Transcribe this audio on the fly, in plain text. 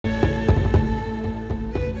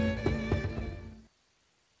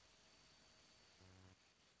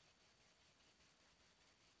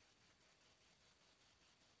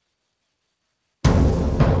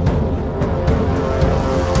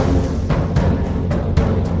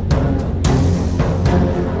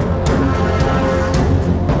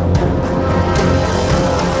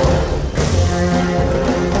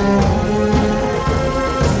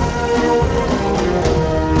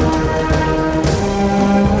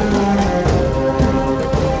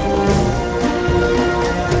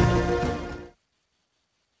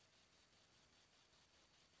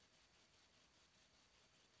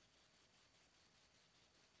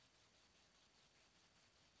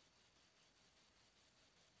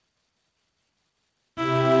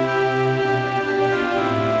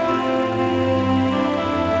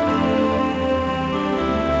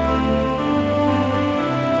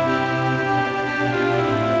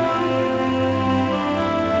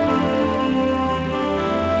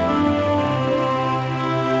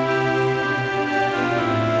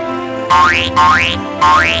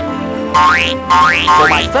For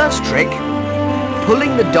my first trick,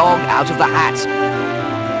 pulling the dog out of the hat.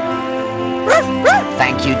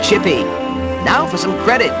 Thank you, Chippy. Now for some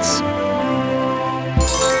credits.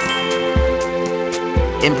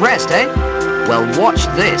 Impressed, eh? Well, watch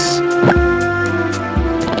this.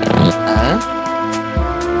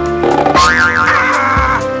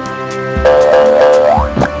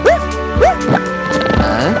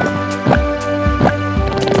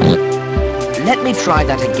 Let me try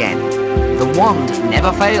that again. The wand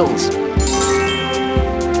never fails.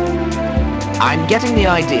 I'm getting the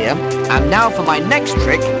idea, and now for my next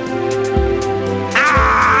trick.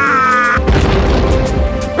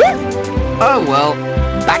 Oh well,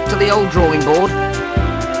 back to the old drawing board.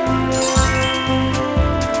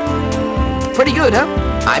 Pretty good, huh?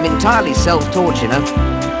 I'm entirely self-taught, you know.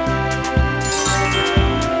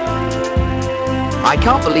 I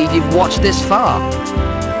can't believe you've watched this far.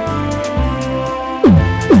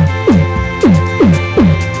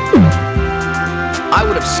 I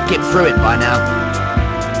would have skipped through it by now.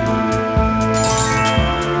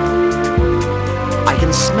 I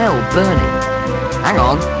can smell burning. Hang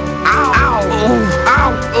on. Ow! Ow! Ooh,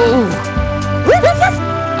 ow! Ooh.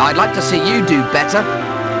 I'd like to see you do better.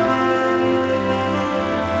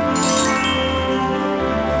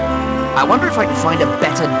 I wonder if I can find a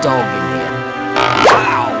better dog in here.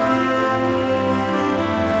 Wow!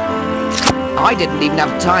 I didn't even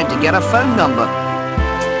have time to get a phone number.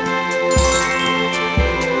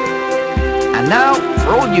 And now,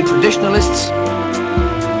 for all you traditionalists,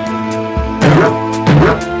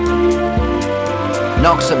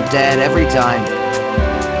 knocks them dead every time.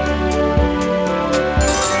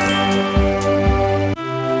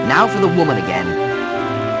 Now for the woman again.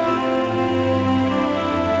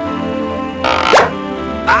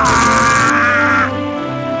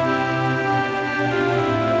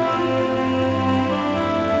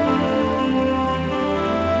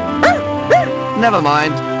 Never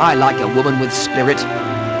mind, I like a woman with spirit.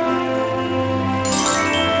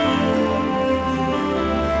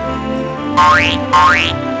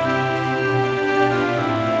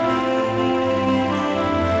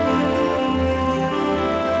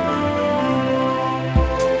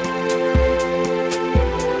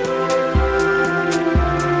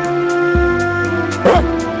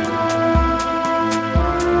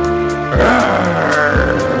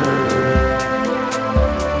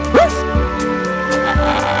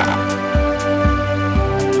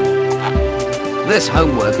 This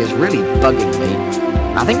homework is really bugging me.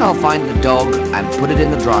 I think I'll find the dog and put it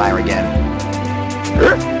in the dryer again.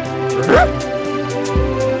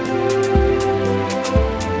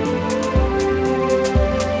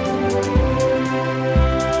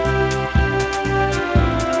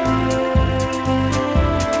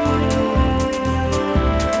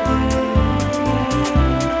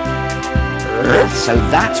 So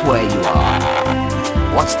that's where you are.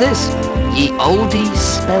 What's this? Ye oldie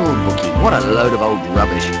spellbookie. What a load of old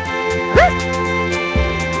rubbish.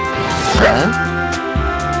 Huh?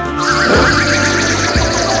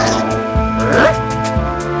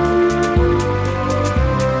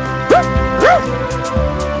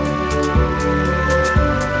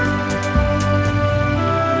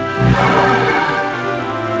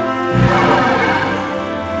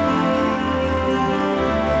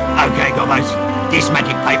 Okay, guys. This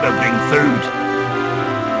magic paper bring food.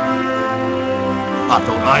 I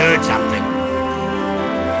thought I heard something.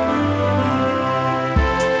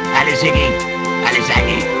 Aliziggy,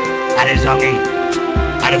 Alizaggy, Alizongy,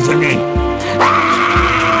 Alizungy.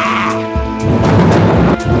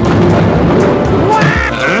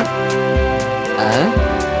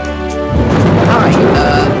 Hi,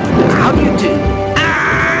 how do you do?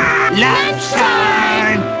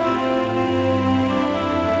 Lunchtime!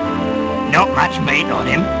 Not much meat on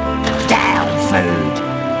him. Down food.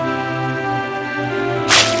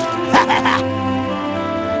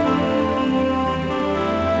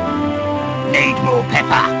 Need more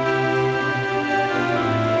pepper.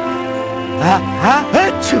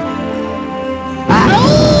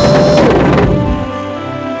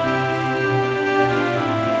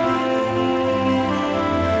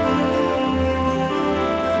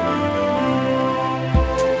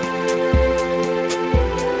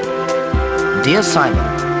 Dear Simon,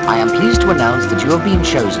 I am pleased to announce that you have been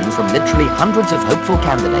chosen from literally hundreds of hopeful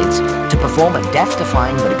candidates to perform a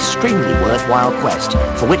death-defying but extremely worthwhile quest,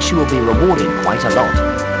 for which you will be rewarded quite a lot.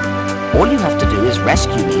 All you have to do is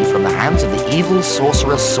rescue me from the hands of the evil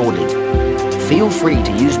Sorcerer Sordid. Feel free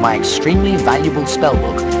to use my extremely valuable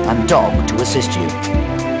spellbook and dog to assist you.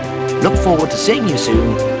 Look forward to seeing you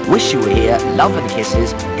soon. Wish you were here. Love and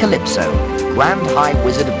kisses, Calypso, Grand High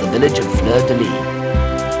Wizard of the village of Fleur-de-Lis.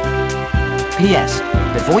 P.S.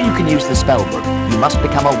 Before you can use the spellbook, you must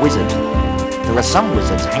become a wizard. There are some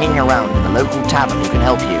wizards hanging around in the local tavern who can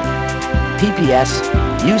help you. P.P.S.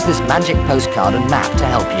 Use this magic postcard and map to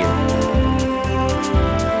help you.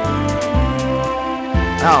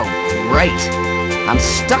 Oh, great. I'm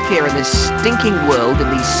stuck here in this stinking world in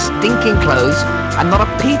these stinking clothes and not a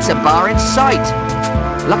pizza bar in sight.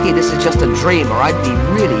 Lucky this is just a dream or I'd be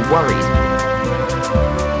really worried.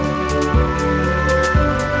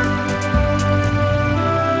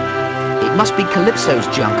 It must be Calypso's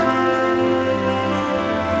junk.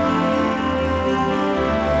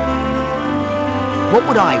 What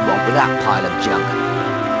would I want with that pile of junk?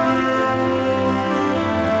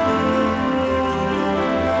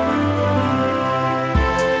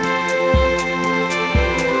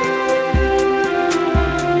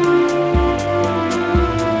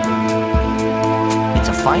 It's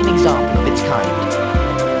a fine example of its kind.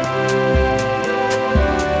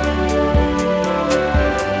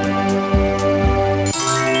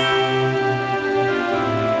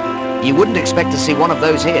 You wouldn't expect to see one of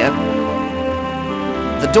those here.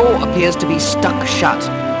 The door appears to be stuck shut.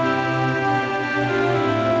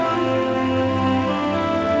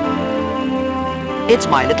 It's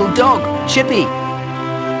my little dog, Chippy.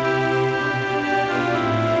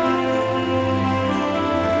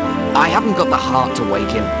 I haven't got the heart to wake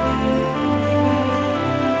him.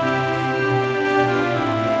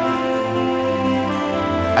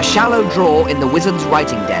 A shallow drawer in the wizard's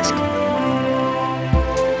writing desk.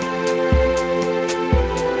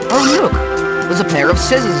 Oh look, there's a pair of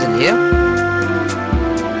scissors in here.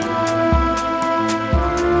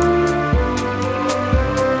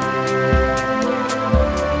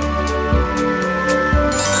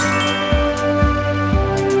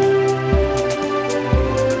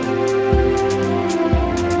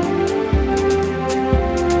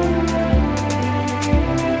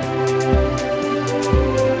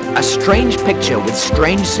 A strange picture with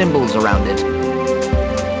strange symbols around it.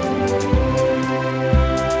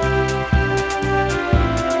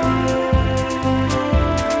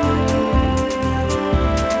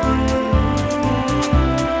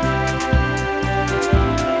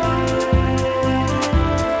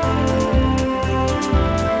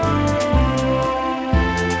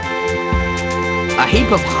 A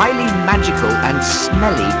heap of highly magical and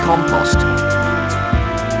smelly compost.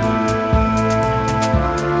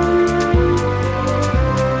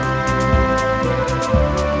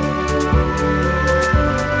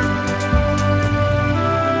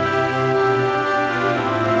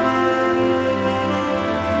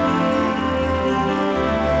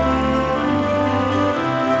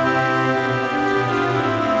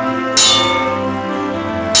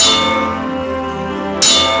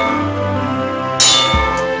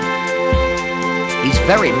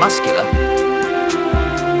 Very muscular.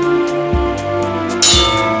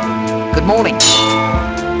 Good morning.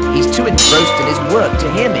 He's too engrossed in his work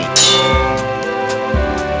to hear me.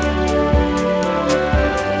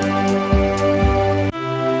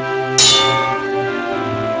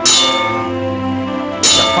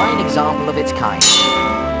 It's a fine example of its kind.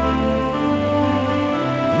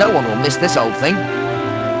 No one will miss this old thing.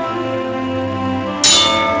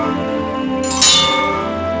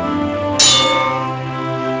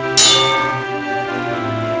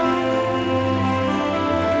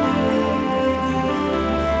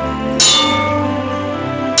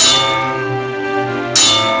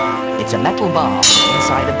 It's a metal bar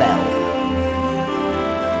inside a bell.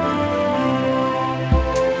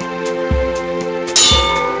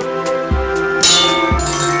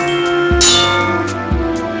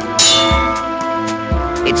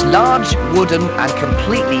 It's large, wooden, and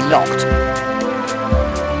completely locked.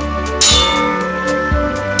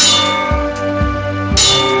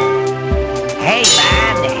 Hey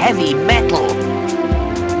man, heavy metal!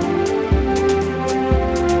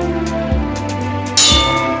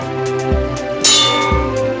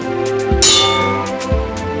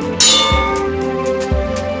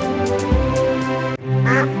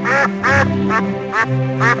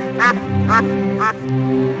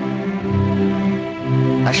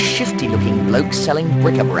 A shifty-looking bloke selling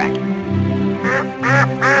bric-a-brac.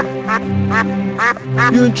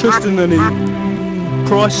 You interested in any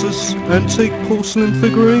priceless antique porcelain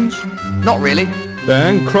figurines? Not really.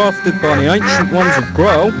 They're handcrafted by the ancient ones of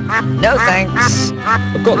Grail. No thanks.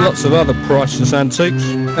 I've got lots of other priceless antiques.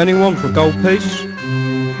 Anyone for a gold piece?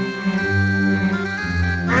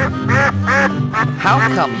 How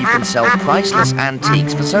come you can sell priceless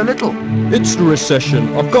antiques for so little? It's the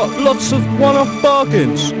recession. I've got lots of one-off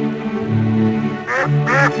bargains.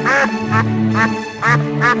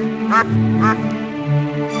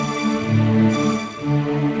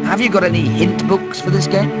 Have you got any hint books for this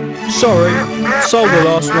game? Sorry, sold the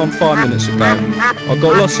last one 5 minutes ago. I've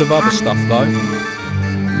got lots of other stuff though.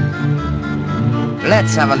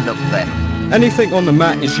 Let's have a look then. Anything on the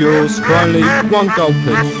mat is yours for only 1 gold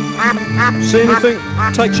piece. See anything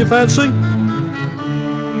takes your fancy?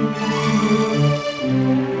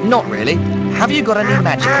 Not really. Have you got any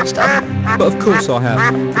magical stuff? But of course I have.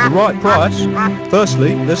 For the right price.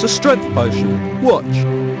 Firstly, there's a strength potion. Watch.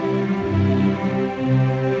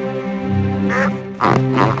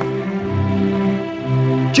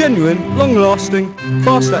 Genuine, long-lasting,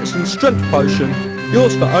 fast-acting strength potion.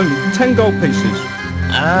 Yours for only 10 gold pieces.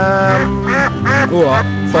 Alright,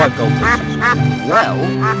 5 gold pieces. Well...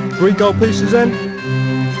 3 gold pieces then?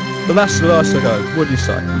 But that's the last I go. What do you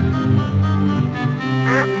say?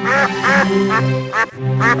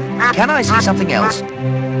 Can I see something else?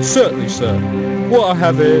 Certainly, sir. What I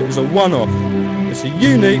have here is a one-off. It's a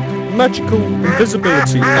unique, magical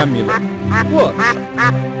invisibility amulet. What?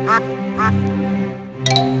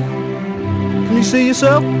 Can you see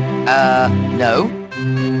yourself? No.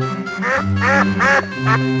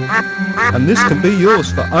 And this can be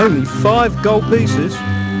yours for only 5 gold pieces.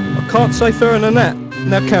 I can't say fairer than that.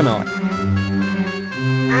 Now can I?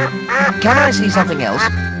 Can I see something else?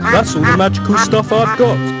 That's all the magical stuff I've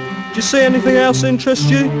got. Do you see anything else interest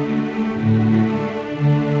you?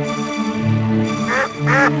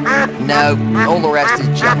 No, all the rest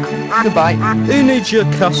is junk. Goodbye. Who needs your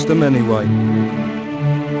custom anyway?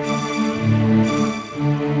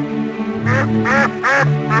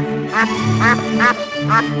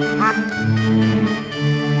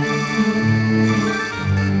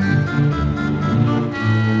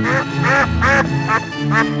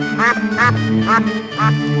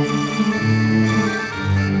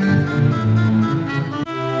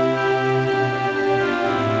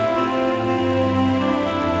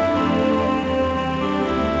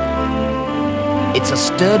 It's a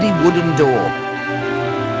sturdy wooden door.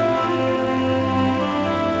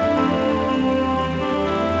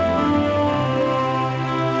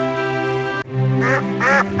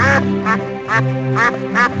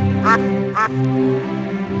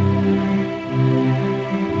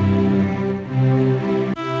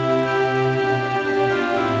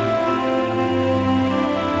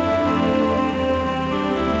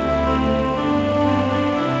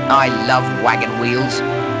 I love wagon wheels.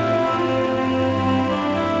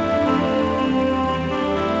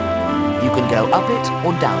 You can go up it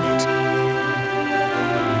or down it.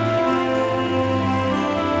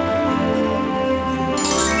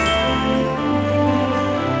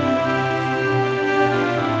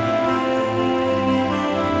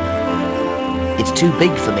 It's too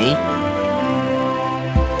big for me.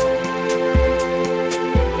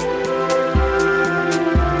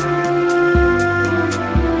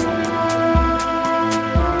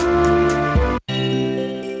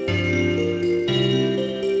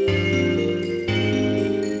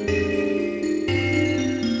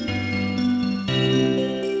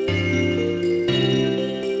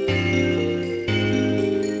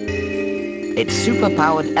 It's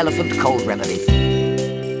super-powered elephant cold remedy.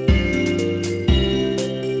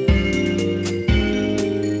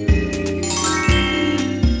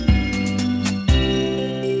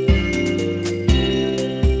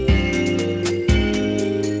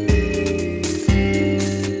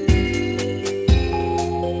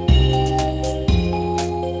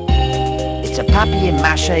 It's a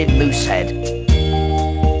papier-mâché moose head.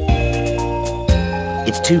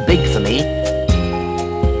 It's too big for me.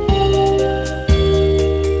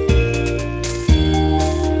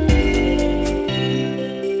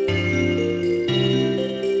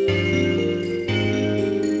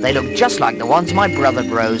 They look just like the ones my brother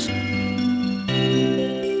grows.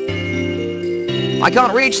 I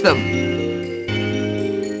can't reach them.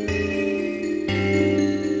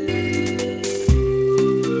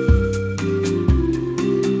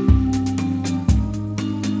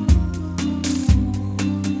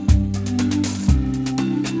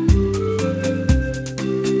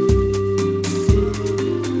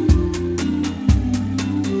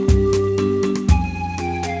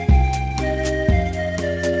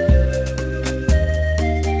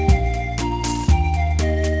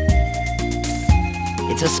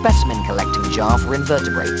 It's a specimen collecting jar for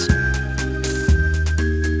invertebrates.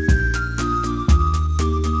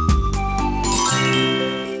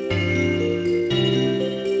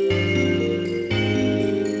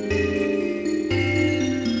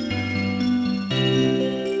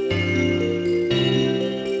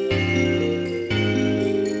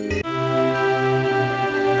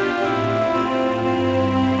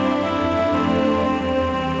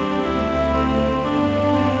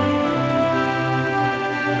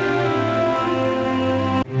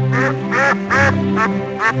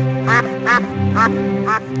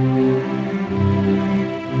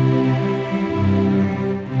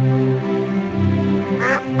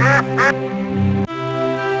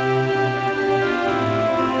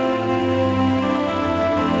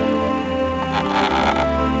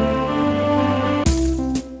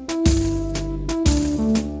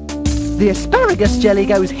 The asparagus jelly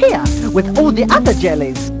goes here with all the other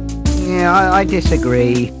jellies. Yeah, I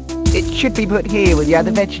disagree. It should be put here with the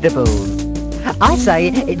other vegetables. I say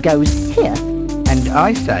it goes here. And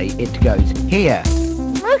I say it goes here.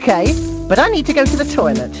 Okay, but I need to go to the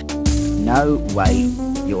toilet. No way.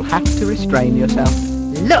 You'll have to restrain yourself.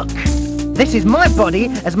 Look, this is my body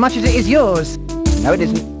as much as it is yours. No, it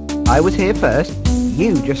isn't. I was here first.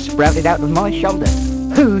 You just sprouted out of my shoulder.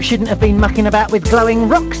 Who shouldn't have been mucking about with glowing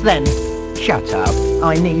rocks then? Shut up.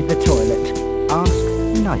 I need the toilet. Ask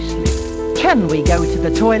nicely. Can we go to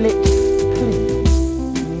the toilet,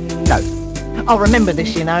 please? No. I'll remember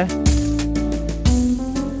this, you know.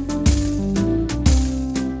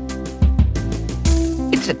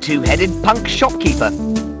 It's a two-headed punk shopkeeper.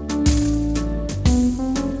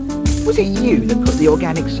 Was it you that put the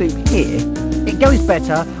organic soup here? It goes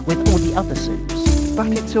better with all the other soups.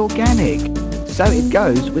 But it's organic. So it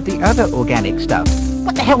goes with the other organic stuff.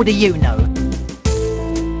 What the hell do you know?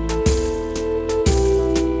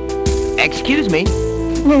 Excuse me?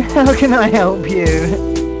 How can I help you?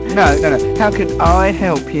 No. How can I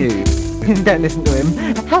help you? Don't listen to him.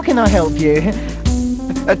 How can I help you?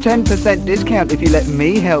 A 10% discount if you let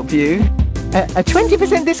me help you. A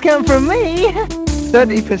 20% discount from me?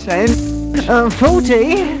 30%.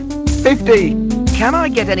 40? 50. Can I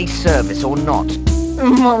get any service or not?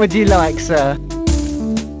 What would you like, sir?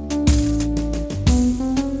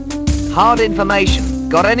 Hard information.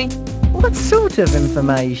 Got any? What sort of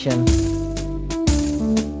information?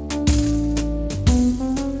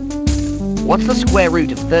 What's the square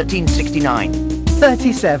root of 1369?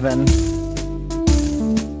 37.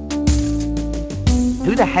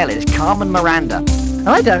 Who the hell is Carmen Miranda?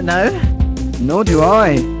 I don't know. Nor do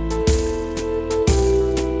I.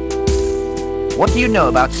 What do you know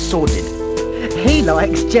about Sordid? He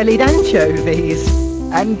likes jellied anchovies.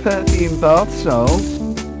 And perfume bath salts.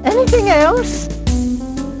 Anything else?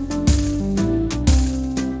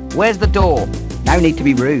 Where's the door? No need to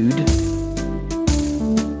be rude.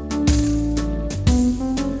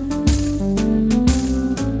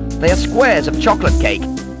 They are squares of chocolate cake.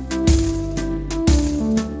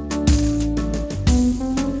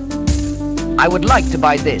 I would like to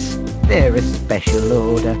buy this. They're a special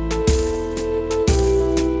order.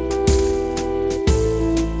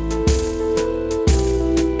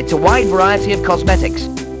 It's a wide variety of cosmetics.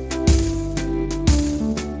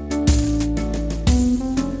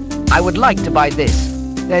 I would like to buy this.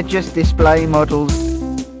 They're just display models.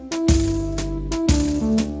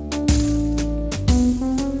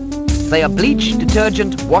 They are bleach,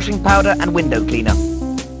 detergent, washing powder and window cleaner.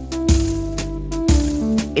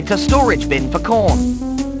 It's a storage bin for corn.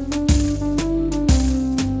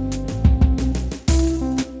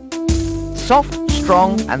 Soft,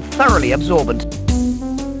 strong and thoroughly absorbent.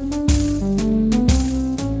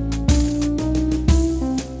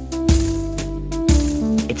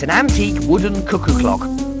 It's an antique wooden cuckoo clock.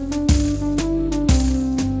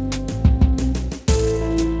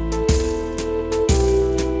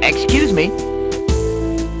 Excuse me.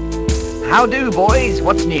 How do, boys?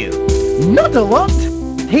 What's new? Not a what?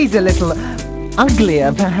 He's a little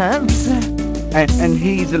uglier, perhaps. And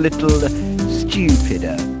he's a little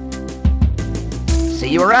stupider. See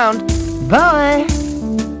you around. Bye.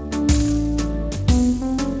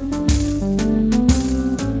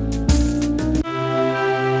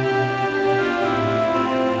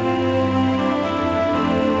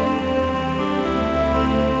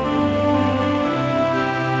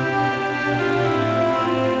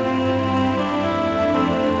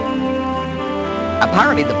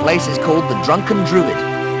 Apparently the place is called the Drunken Druid.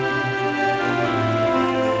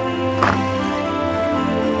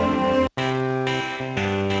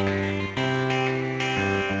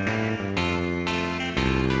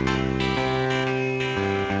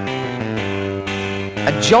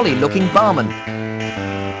 A jolly-looking barman.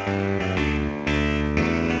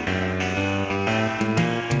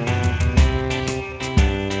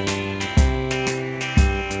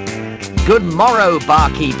 Good morrow,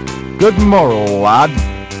 barkeep. Good morrow, lad.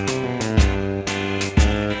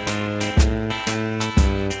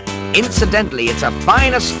 Incidentally, it's a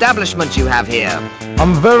fine establishment you have here.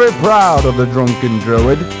 I'm very proud of the Drunken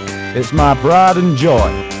Druid. It's my pride and joy.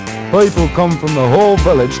 People come from the whole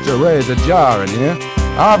village to raise a jar in here.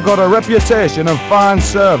 I've got a reputation of fine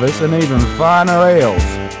service and even finer ales.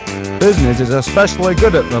 Business is especially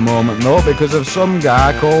good at the moment though because of some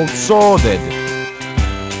guy called Sordid.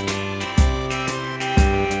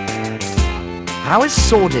 How is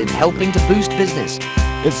Sordid helping to boost business?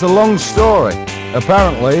 It's a long story.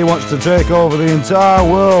 Apparently he wants to take over the entire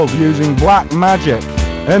world using black magic.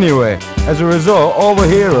 Anyway, as a result, all the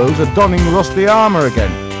heroes are donning rusty armour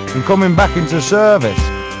again and coming back into service.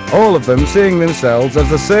 All of them seeing themselves as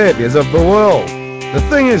the saviours of the world. The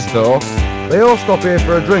thing is though, they all stop here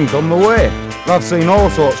for a drink on the way. I've seen all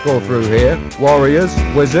sorts go through here. Warriors,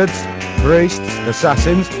 wizards, priests,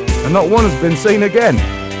 assassins, and not one has been seen again.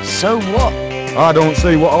 So what? I don't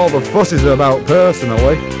see what all the fuss is about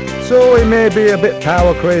personally. So he may be a bit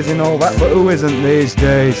power crazy and all that, but who isn't these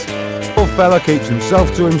days? The old fella keeps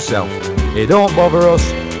himself to himself. He don't bother us,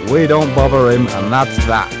 we don't bother him, and that's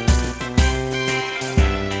that.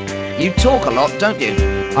 You talk a lot, don't you?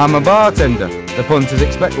 I'm a bartender. The punters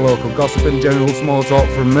expect local gossip and general small talk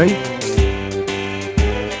from me.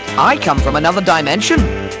 I come from another dimension.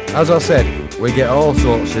 As I said, we get all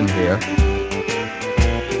sorts in here.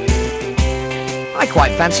 I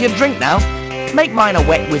quite fancy a drink now. Make mine a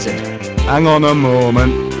wet wizard. Hang on a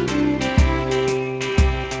moment.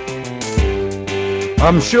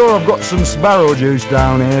 I'm sure I've got some sparrow juice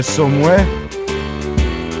down here somewhere.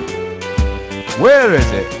 Where is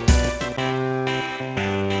it?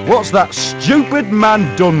 What's that stupid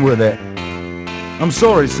man done with it? I'm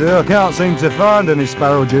sorry, sir, I can't seem to find any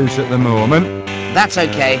sparrow juice at the moment. That's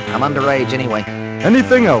okay, I'm underage anyway.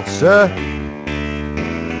 Anything else, sir?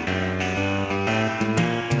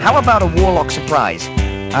 How about a warlock surprise?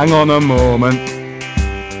 Hang on a moment.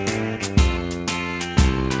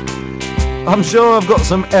 I'm sure I've got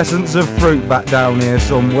some essence of fruit back down here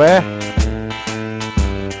somewhere.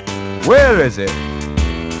 Where is it?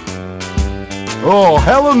 Oh,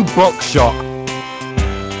 hell and buckshot.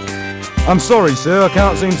 I'm sorry, sir, I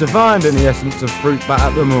can't seem to find any essence of fruit bat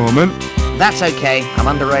at the moment. That's okay, I'm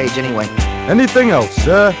underage anyway. Anything else,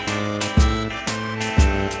 sir?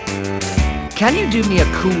 Can you do me a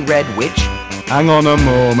cool red witch? Hang on a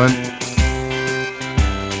moment.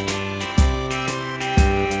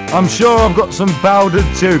 I'm sure I've got some powdered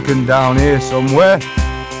toucan down here somewhere.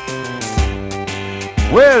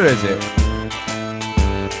 Where is it?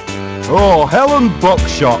 Oh, hell and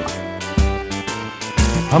buckshot.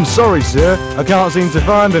 I'm sorry, sir, I can't seem to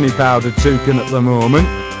find any powdered toucan at the moment.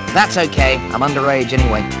 That's okay, I'm underage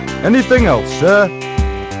anyway. Anything else, sir?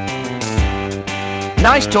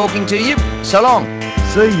 Nice talking to you. So long.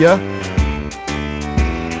 See ya.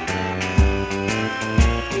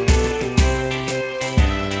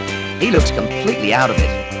 He looks completely out of it.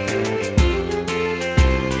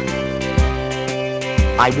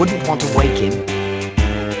 I wouldn't want to wake him.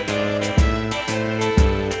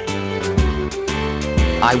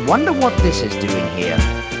 I wonder what this is doing here.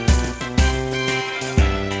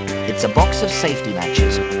 It's a box of safety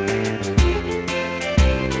matches.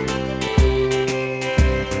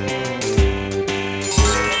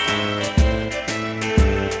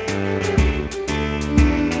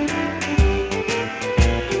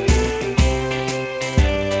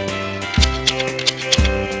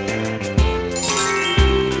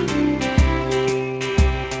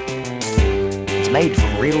 It's made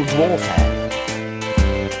from real dwarf hair.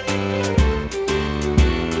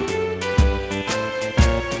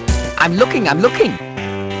 I'm looking. I'm looking.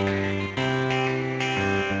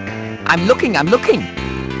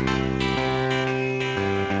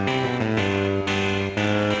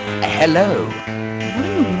 Hello. What do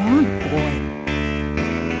you want, boy?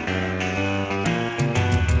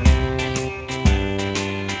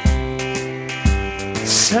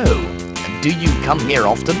 So, do you come here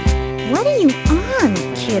often? What are you on,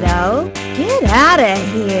 kiddo? Get out of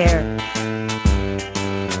here.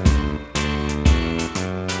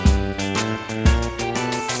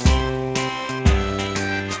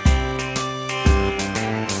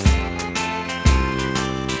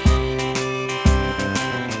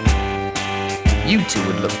 You two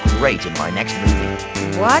would look great in my next movie.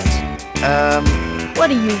 What? What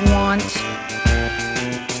do you want?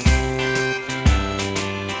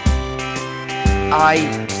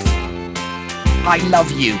 I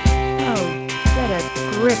love you. Oh, get a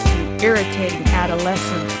grip, you irritating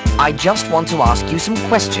adolescent. I just want to ask you some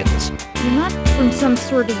questions. You're not from some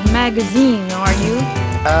sort of magazine, are you?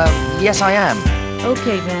 Yes I am.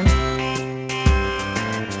 Okay then.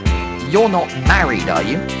 You're not married, are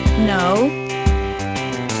you? No.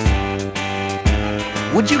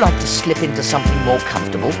 Would you like to slip into something more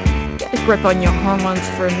comfortable? Get a grip on your hormones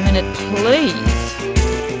for a minute, please.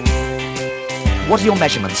 What are your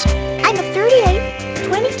measurements? I'm a 38,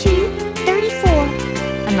 22, 34.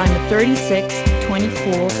 And I'm a 36,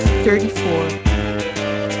 24, 34.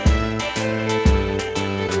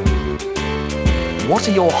 What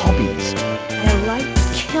are your hobbies? I like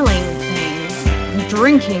killing things and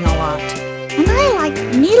drinking a lot. And I like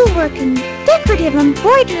needlework and decorative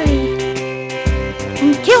embroidery.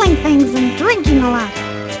 And killing things and drinking a lot.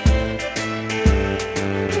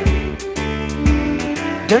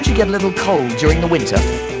 Don't you get a little cold during the winter?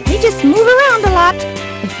 We just move around a lot,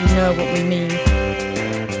 if you know what we mean.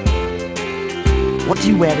 What do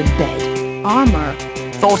you wear in bed? Armor.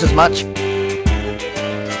 Thought as much.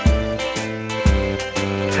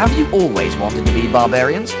 Have you always wanted to be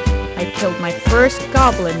barbarians? I killed my first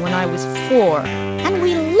goblin when I was 4. And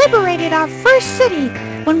we liberated our first city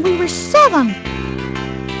when we were 7.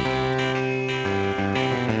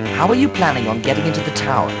 How are you planning on getting into the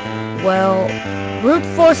tower? Well, brute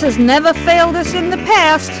force has never failed us in the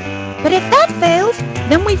past. But if that fails,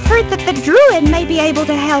 then we've heard that the druid may be able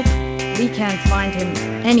to help. We can't find him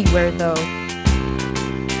anywhere, though.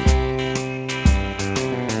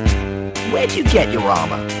 Where do you get your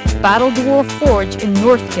armor? Battle Dwarf Forge in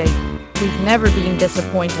Northgate. We've never been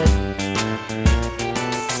disappointed.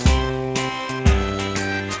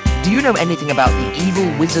 Do you know anything about the evil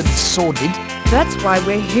wizard Sordid? That's why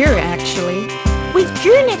we're here, actually. We've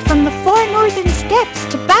journeyed from the far northern steppes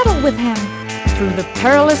to battle with him. Through the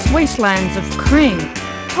perilous wastelands of Kring.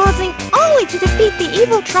 Pausing only to defeat the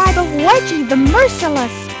evil tribe of Wedgie the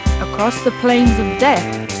Merciless. Across the plains of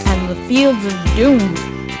death and the fields of doom.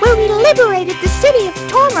 Where we liberated the city of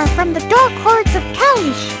Tormur from the dark hordes of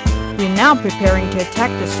Kalish. We're now preparing to attack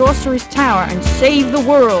the Sorcerer's Tower and save the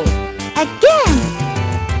world. Again!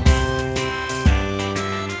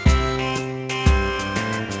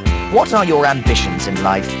 What are your ambitions in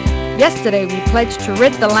life? Yesterday we pledged to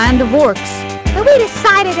rid the land of orcs. But we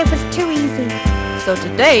decided it was too easy. So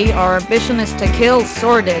today our ambition is to kill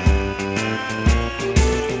Sordid.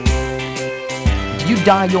 Do you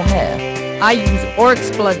dye your hair? I use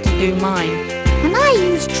orc's blood to do mine. And I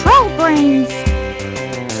use troll brains.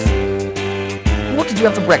 What did you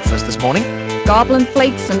have for breakfast this morning? Goblin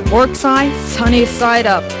flakes and orc's eye, sunny side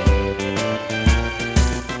up.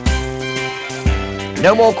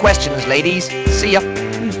 No more questions, ladies. See ya.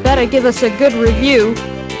 You better give us a good review.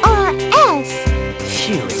 Or else.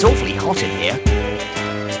 Phew, it's awfully hot in here.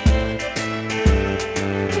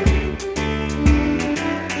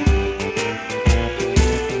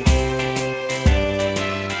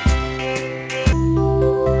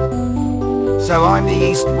 So I'm the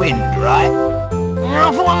east wind, right?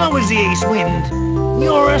 I thought I was the east wind.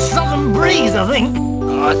 You're a southern breeze, I think.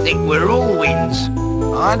 I think we're all winds.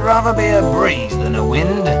 I'd rather be a breeze than a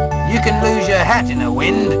wind. You can lose your hat in a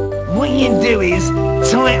wind. What you do is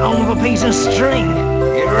tie it on with a piece of string.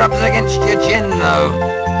 It rubs against your chin, though.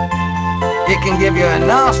 It can give you a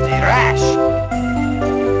nasty rash.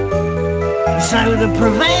 So the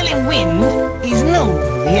prevailing wind is north,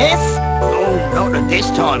 yes? Oh, not at this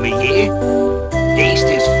time of year. East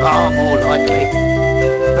is far more likely.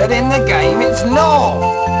 But in the game it's north.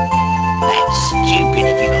 That's stupid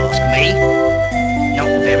if you ask me.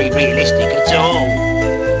 Not very realistic at all.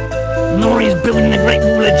 Nor is building the Great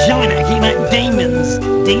Wall of China to keep out demons.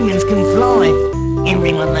 Demons can fly.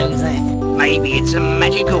 Everyone knows that. Maybe it's a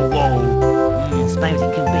magical wall. I suppose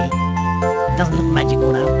it could be. Doesn't look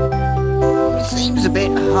magical though. It seems a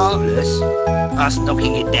bit heartless, us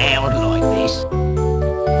knocking it down like this.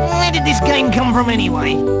 Where did this game come from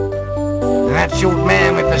anyway? That short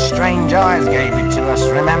man with the strange eyes gave it to us,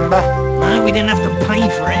 remember? No, we didn't have to pay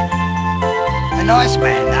for it. A nice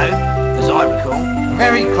man, though, as I recall.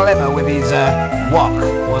 Very clever with his, wok,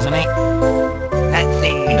 wasn't he? That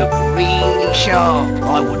thing looked really sharp.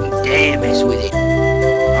 I wouldn't dare mess with it.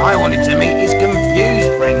 I wanted to meet his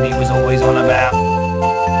confused friend he was always on about.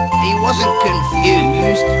 He wasn't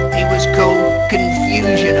confused. He was called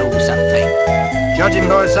Confusion or something. Judging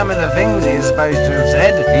by some of the things he's supposed to have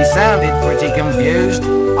said, he sounded pretty confused.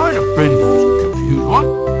 I had a friend who was a confused one.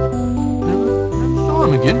 Never saw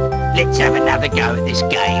him again. Let's have another go at this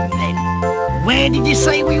game, then. Where did you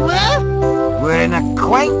say we were? We're in a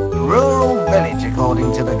quaint rural village,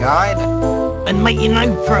 according to the guide. And making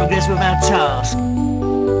no progress with our task.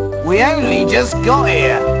 We only just got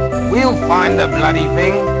here. We'll find the bloody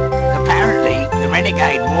thing. Apparently, the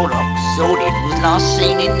renegade warlock Sordid was last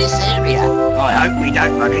seen in this area. I hope we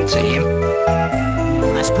don't run into him.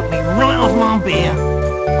 That's put me right off my beer.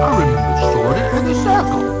 I remember Sorcerer in the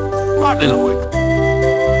circle. Right, little one.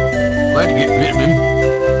 Glad to get rid of him.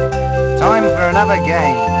 Time for another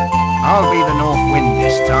game. I'll be the north wind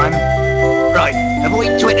this time. Right, have we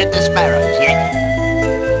twittered the sparrows yet?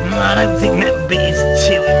 I don't think that bit is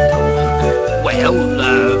too important. Well,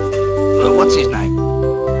 what's his name?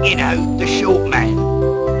 You know, the short man.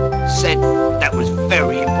 Said that was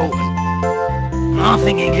very important. I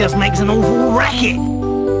think it just makes an awful racket.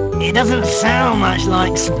 It doesn't sound much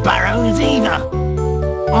like sparrows either.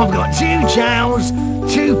 I've got 2 chows,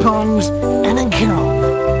 2 pongs, and a cob.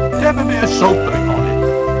 Have a bit of something on it.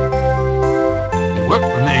 It worked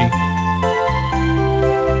for me.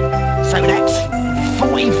 So that's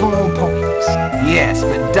 44 points. Yes,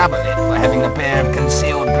 but double it for having a pair of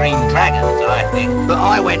concealed green dragons, I think. But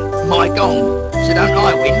I went, my gong, so don't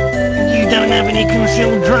I win? You don't have any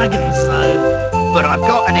concealed dragons, though. But I've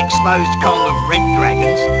got an exposed Kong of red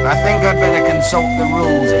dragons. I think I'd better consult the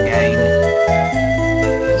rules again.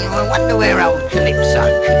 I wonder where old Calypso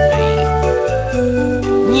could be.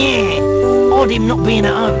 Yeah, odd him not being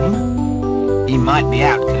at home. He might be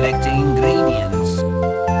out collecting ingredients.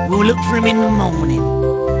 We'll look for him in the morning.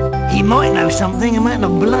 He might know something about the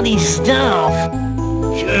bloody staff.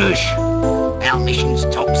 Shush! Our mission's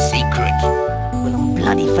top secret. Well, I'm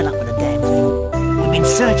bloody fed up with the damn thing. We've been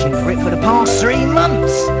searching for it for the past 3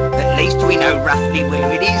 months. At least we know roughly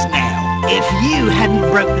where it is now. If you hadn't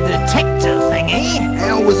broke the detector thingy...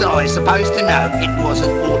 How was I supposed to know it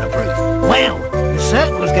wasn't waterproof? Well, the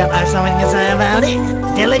circle's got to have something to say about it.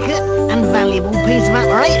 Delicate and valuable piece of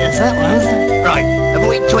apparatus, that was. Right, have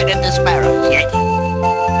we twittered the sparrows yet?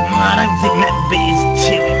 I don't think that bit is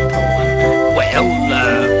too important.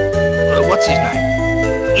 Well, what's his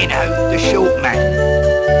name? You know, the short man.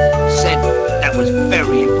 Said that was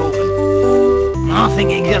very important. I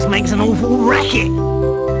think it just makes an awful racket.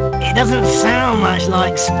 It doesn't sound much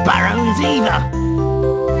like sparrows either.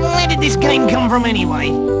 Where did this game come from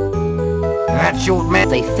anyway? That short man...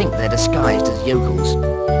 They think they're disguised as yokels.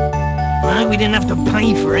 Well, we didn't have to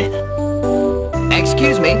pay for it.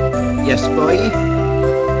 Excuse me. Yes, boy?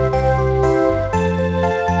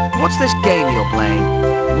 What's this game you're playing?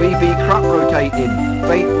 We be crop rotating,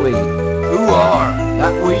 ain't we? Who are?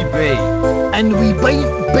 That we be. And we be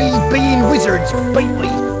being wizards, ain't we?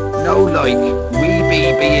 No, like, we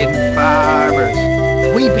be being farmers.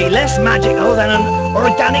 We be less magical than an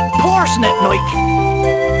organic parsnip, like.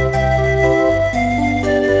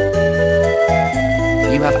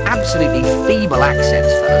 You have absolutely feeble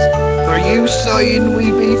accents, fellas. Are you saying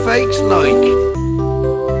we be fakes, like?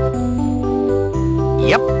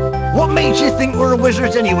 Yep. What makes you think we're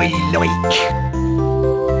wizards anyway, like?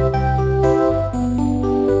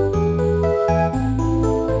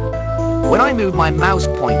 When I move my mouse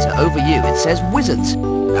pointer over you, it says wizards.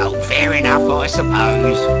 Oh, fair enough, I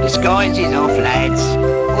suppose. Disguise is off, lads.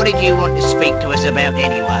 What did you want to speak to us about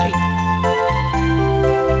anyway?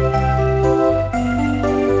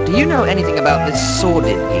 Do you know anything about this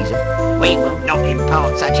sordid geezer? We will not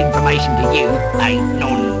impart such information to you, a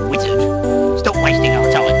non-wizard. Stop wasting our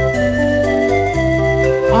time.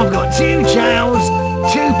 I've got 2 chows,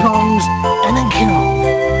 2 pongs, and a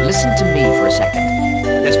cob. Listen to me for a second.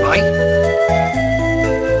 That's right.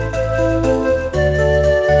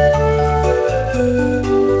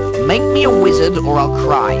 Make me a wizard or I'll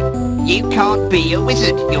cry. You can't be a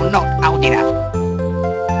wizard. You're not old enough.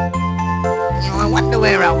 I wonder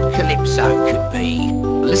where old Calypso could be.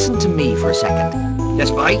 Listen to me for a second.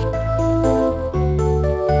 That's right.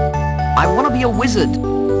 I want to be a wizard.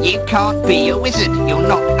 You can't be a wizard. You're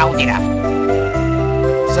not old enough.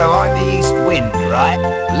 So I'm the east wind, right?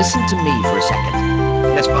 Listen to me for a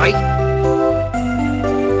second. That's right.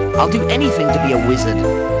 I'll do anything to be a wizard.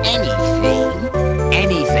 Anything?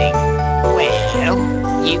 Anything? Well,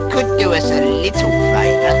 you could do us a little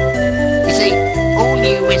favour. You see, all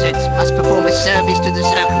new wizards must perform a service to the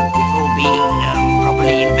circle before being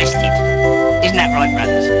properly invested. Isn't that right,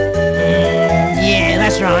 brothers? Yeah,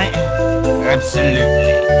 that's right.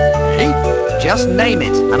 Absolutely. Just name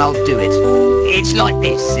it and I'll do it. It's like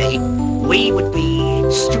this, see? We would be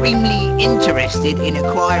extremely interested in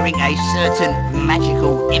acquiring a certain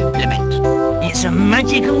magical implement. It's a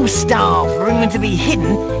magical staff rumored to be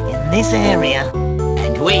hidden in this area.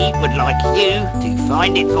 And we would like you to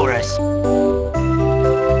find it for us.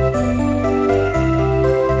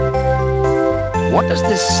 What does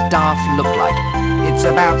this staff look like? It's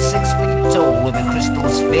about 6 feet tall with a crystal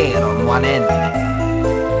sphere on one end.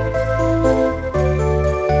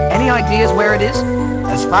 Any ideas where it is?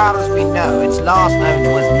 As far as we know, its last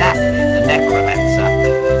owner was Nathan, the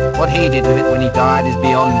necromancer. What he did with it when he died is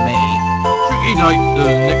beyond me. Tricky like the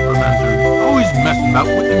necromancer, always messing about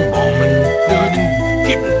with embalming, fluid and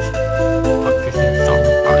giblets. Practicing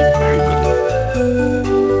something probably very good.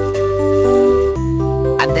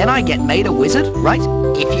 And then I get made a wizard, right?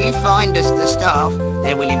 If you find us the staff,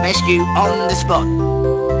 they will invest you on the spot.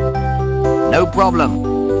 No problem.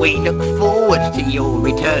 We look forward to your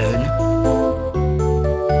return.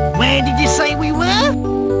 Where did you say we were?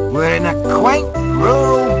 We're in a quaint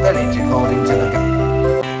rural village, according to the guide.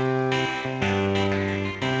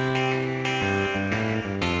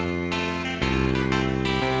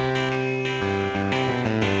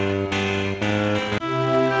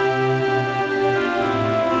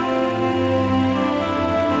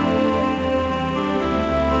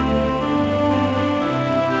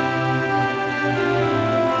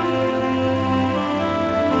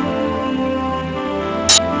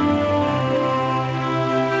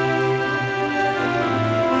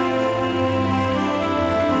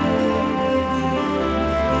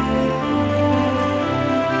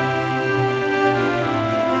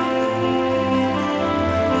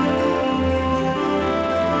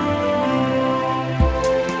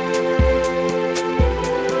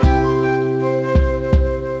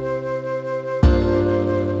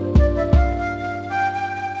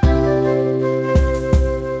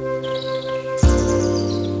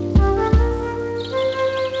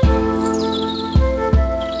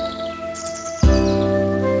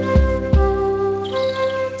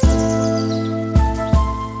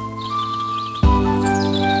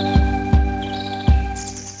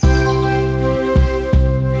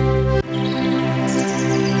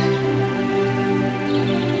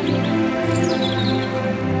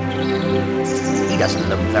 Doesn't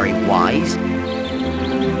look very wise.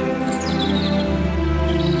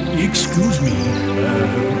 Excuse me,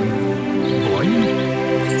 boy?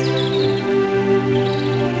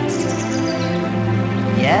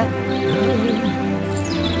 Yeah?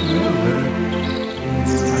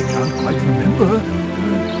 I can't quite remember.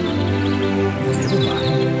 Never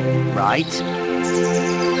mind. Right.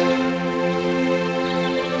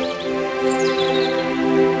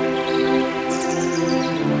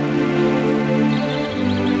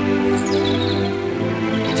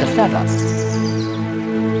 It's a feather.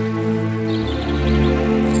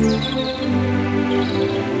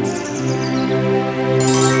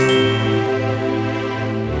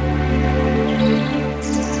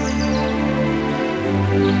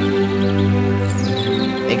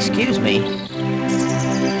 Excuse me.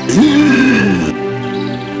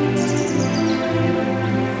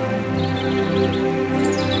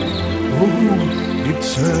 Oh,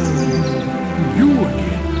 it's you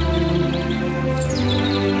again.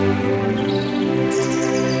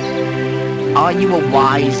 Are you a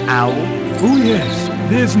wise owl? Oh yes,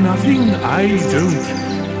 there's nothing I don't.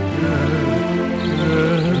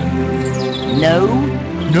 No?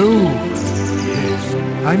 No. Yes,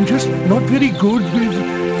 I'm just not very good with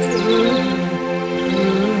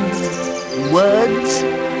words.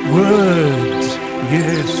 Words.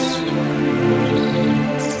 Yes.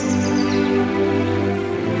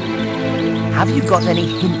 Have you got any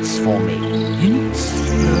hints for me? Hints?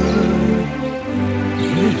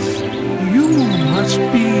 Yes. You must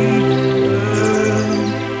be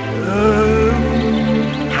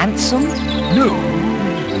handsome? No.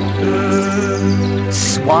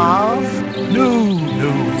 Suave? No,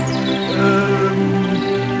 no.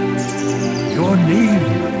 Your name?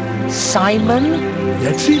 Simon?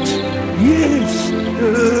 That's it. Yes.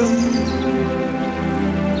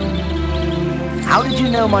 How did you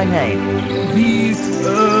know my name? The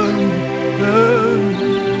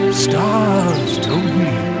stars told me.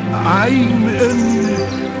 I'm an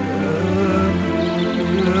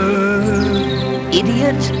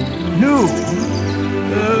idiot? No.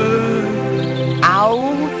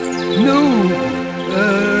 Owl? No.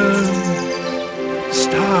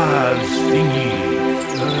 Stars thingy.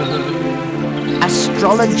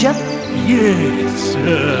 Astrologer? Yes.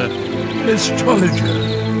 Astrologer.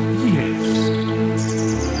 Yes.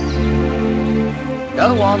 Go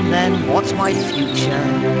on then, what's my future?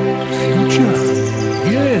 Future?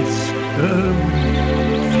 Yes.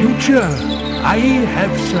 Future. I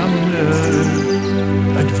have some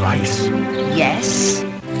advice. Yes?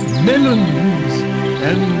 Melons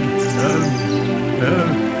and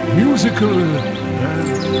musical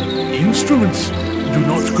instruments do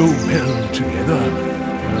not go well together.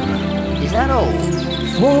 Is that all?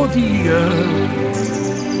 For the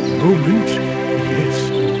moment, yes.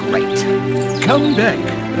 Great. Come back.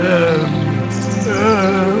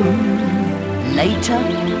 Later?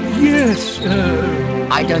 Yes.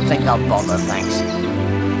 I don't think I'll bother, thanks.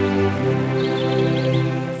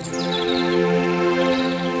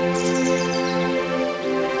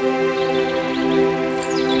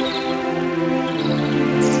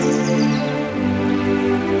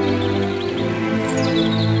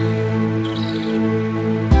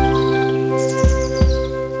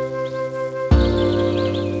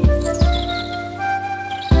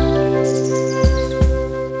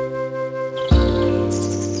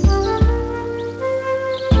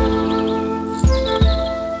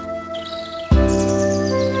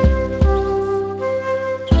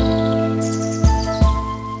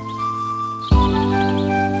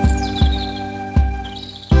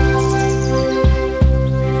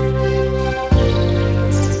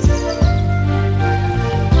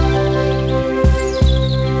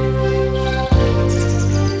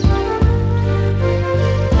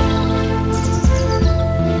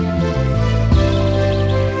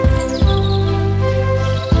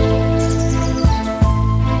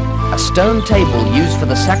 stone table used for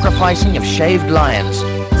the sacrificing of shaved lions.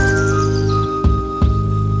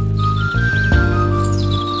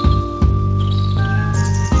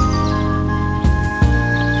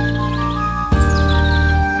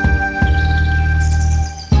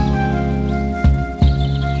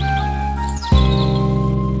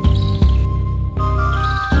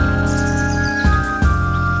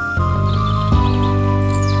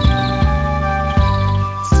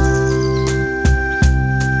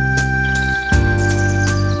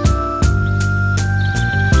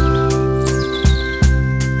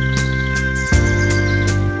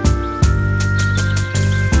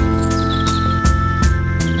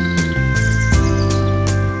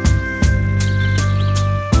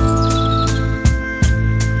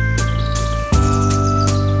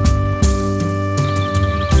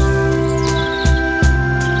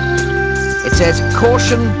 Says,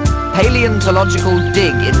 caution, paleontological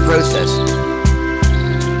dig in process.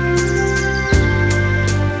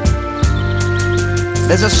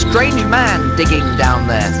 There's a strange man digging down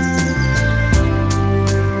there.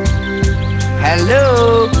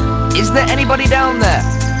 Hello? Is there anybody down there?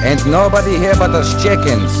 Ain't nobody here but us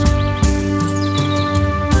chickens.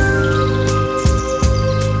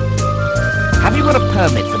 Have you got a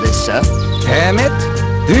permit for this, sir? Permit?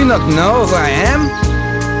 Do you not know who I am?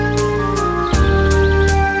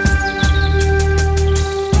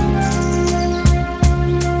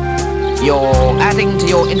 You're adding to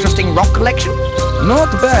your interesting rock collection?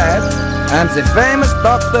 Not bad. I'm the famous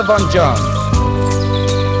Dr. Von Jones.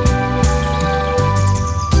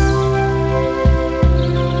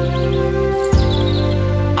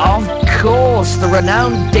 Of course, the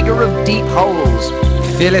renowned digger of deep holes.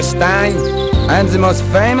 Philistine, I'm the most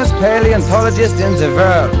famous paleontologist in the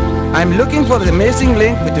world. I'm looking for the missing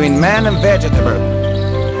link between man and vegetable.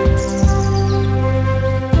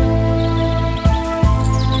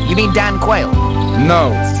 You mean Dan Quayle?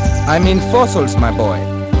 No, I mean fossils, my boy.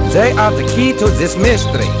 They are the key to this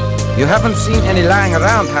mystery. You haven't seen any lying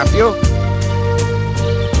around, have you?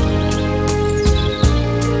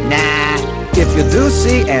 Nah. If you do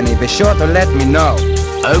see any, be sure to let me know.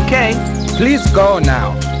 Okay. Please go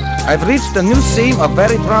now. I've reached a new seam of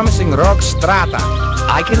very promising rock strata.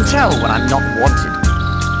 I can tell when I'm not wanted.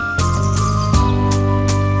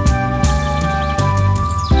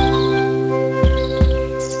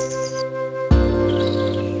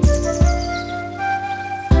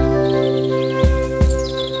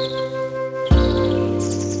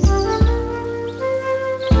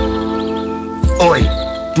 Oi,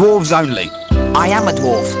 dwarves only. I am a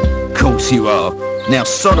dwarf. Course you are. Now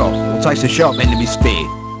sod off or taste the sharp end of me spear.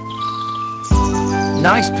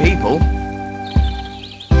 Nice people.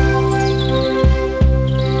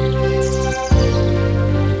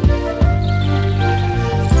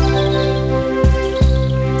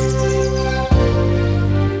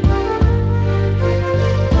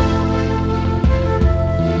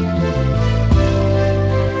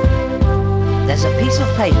 There's a piece of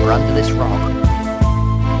paper under this rock.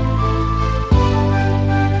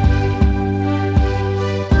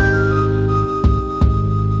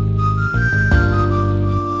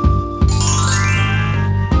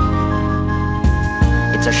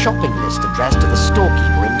 It's a shopping list addressed to the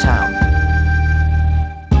storekeeper in town.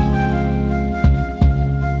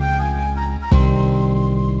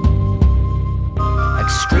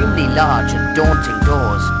 Extremely large and daunting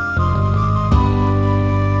doors.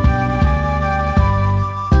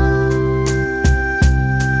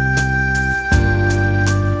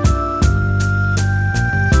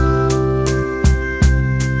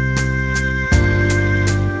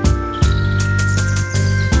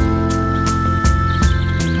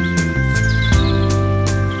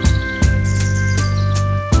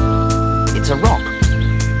 A rock.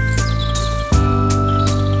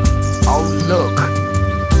 Oh, look.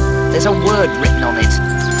 There's a word written on it.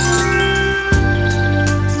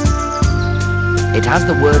 It has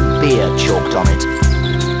the word beer chalked on it.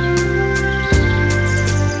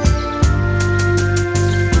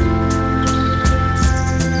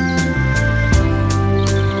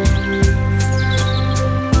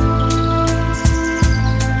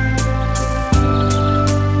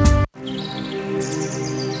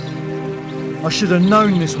 I should have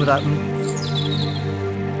known this would happen.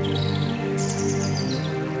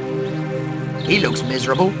 He looks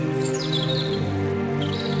miserable.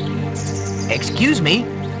 Excuse me?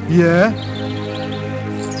 Yeah?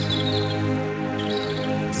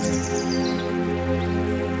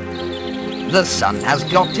 The sun has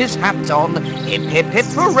got his hat on. Hip, hip, hip,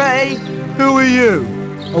 hooray! Who are you?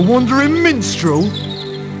 A wandering minstrel?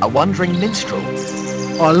 A wandering minstrel?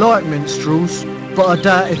 I like minstrels, but I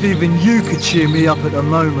doubt if even you could cheer me up at the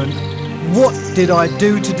moment. What did I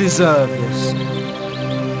do to deserve this?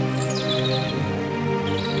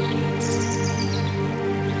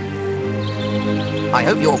 I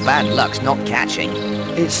hope your bad luck's not catching.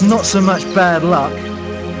 It's not so much bad luck.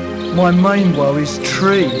 My main woe is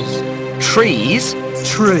trees. Trees?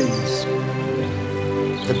 Trees.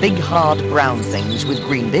 The big hard brown things with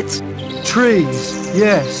green bits? Trees,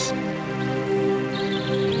 yes.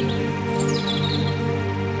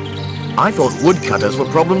 I thought woodcutters were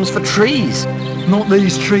problems for trees. Not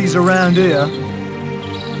these trees around here.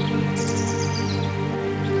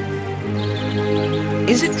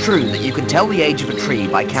 Is it true that you can tell the age of a tree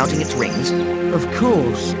by counting its rings? Of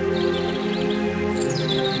course.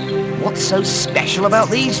 What's so special about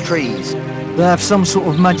these trees? They have some sort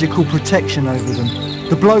of magical protection over them.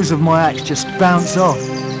 The blows of my axe just bounce off.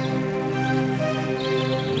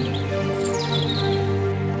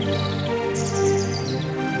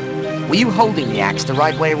 Were you holding the axe the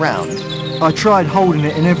right way round? I tried holding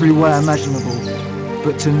it in every way imaginable,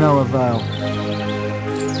 but to no avail.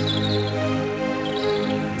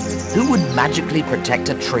 Who would magically protect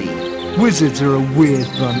a tree? Wizards are a weird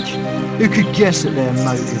bunch. Who could guess at their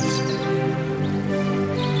motives?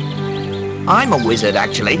 I'm a wizard,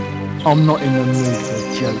 actually. I'm not in the mood for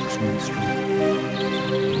jokes, minstrel.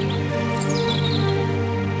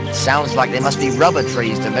 Sounds like they must be rubber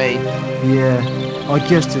trees to me. Yeah, I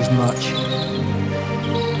guessed as much.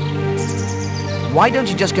 Why don't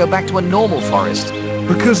you just go back to a normal forest?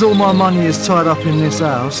 Because all my money is tied up in this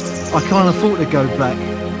house, I can't afford to go back.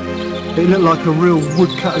 It looked like a real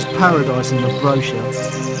woodcutter's paradise in the brochure.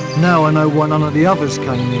 Now I know why none of the others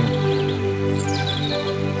came here.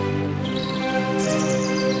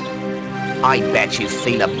 I bet you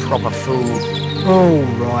feel a proper fool. All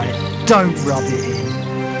right, don't rub it in.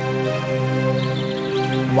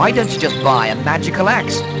 Why don't you just buy a magical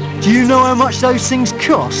axe? Do you know how much those things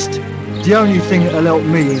cost? The only thing that'll help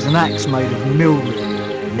me is an axe made of milrith.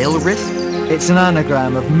 Milrith? It's an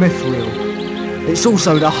anagram of mithril. It's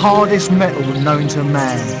also the hardest metal known to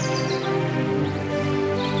man.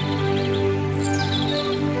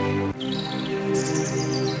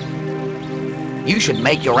 You should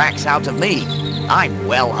make your axe out of me. I'm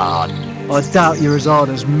well hard. I doubt you're as hard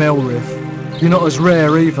as Melrith. You're not as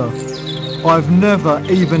rare either. I've never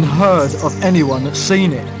even heard of anyone that's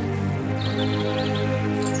seen it.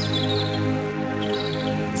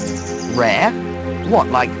 Rare? What,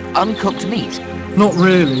 like uncooked meat? Not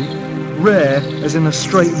really. Rare, as in a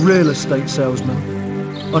straight real estate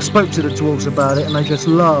salesman. I spoke to the dwarves about it and they just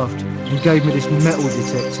laughed and gave me this metal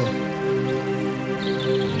detector.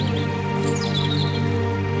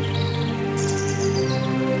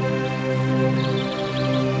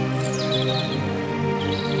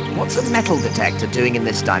 What's a metal detector doing in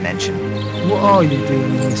this dimension? What are you doing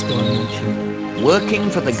in this dimension? Working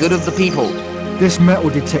for the good of the people. This metal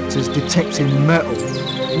detector's detecting metal.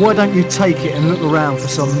 Why don't you take it and look around for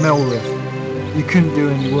some Melrith? You couldn't do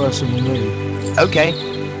any worse than me. Okay.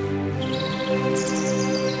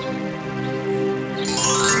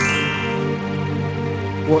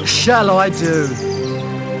 What shall I do?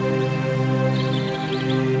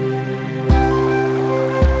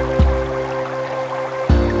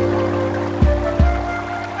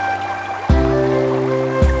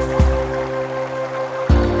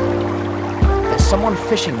 There's someone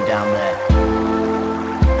fishing down there.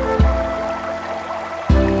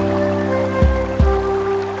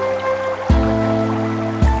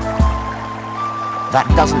 That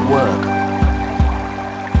doesn't work.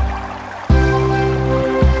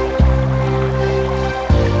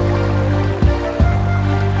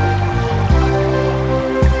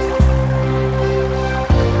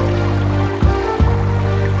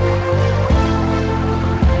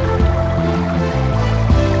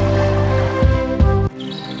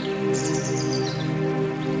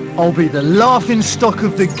 I'll be the laughing stock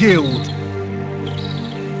of the guild.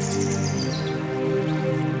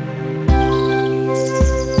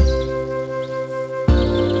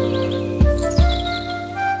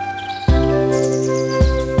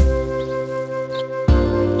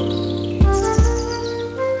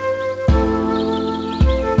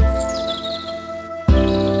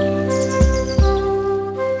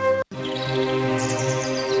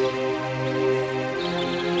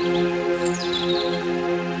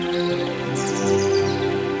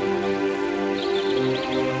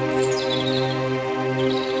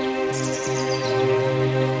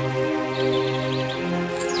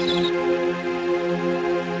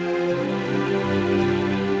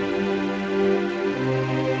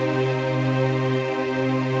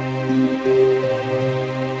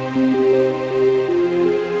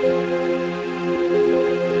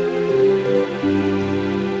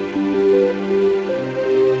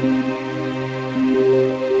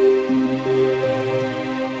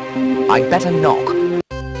 I'd better knock.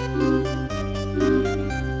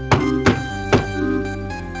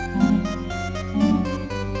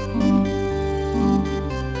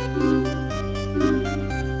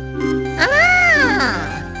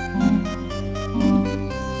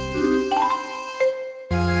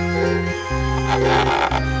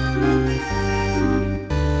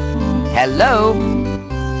 Hello?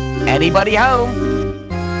 Anybody home?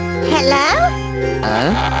 Hello?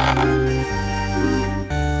 Huh?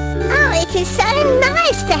 Oh, it is so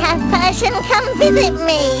nice to have Persian come visit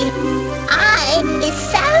me. I is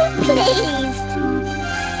so pleased.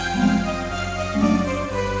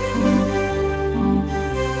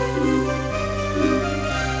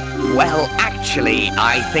 Well, actually,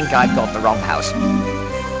 I think I've got the wrong house.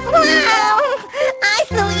 Wow! I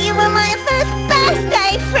thought you were my first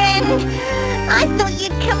birthday friend. I thought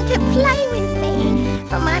you'd come to play with me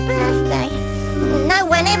for my birthday. No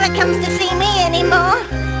one ever comes to see me anymore.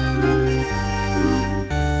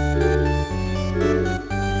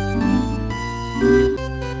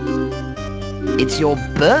 It's your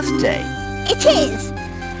birthday. It is.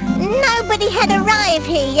 Nobody had arrived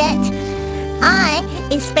here yet. I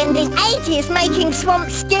is spending ages making swamp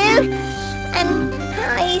stew, and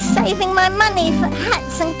I is saving my money for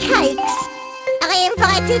hats and cakes. I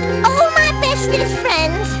invited all my bestest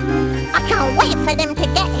friends. I can't wait for them to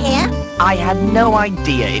get here. I had no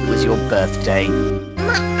idea it was your birthday.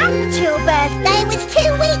 My actual birthday was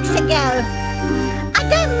 2 weeks ago. I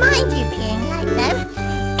don't mind you being late though.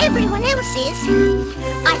 Everyone else is.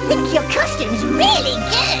 I think your costume's really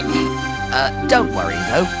good. Don't worry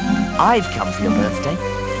though. I've come for your birthday.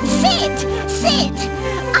 Sit! Sit!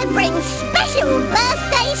 I bring special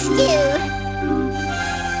birthday stew.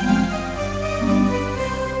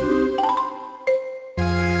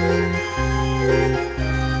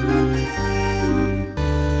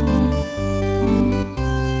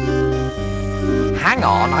 Hang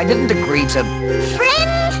on, I didn't agree to...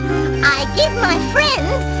 Friend? I give my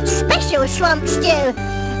friend special swamp stew.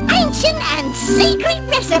 Ancient and secret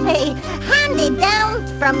recipe, handed down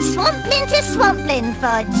from swamplin to swamplin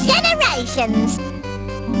for generations.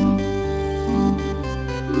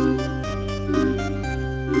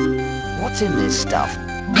 What's in this stuff?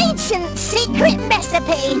 Ancient secret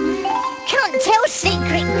recipe. Can't tell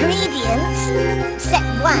secret ingredients. Step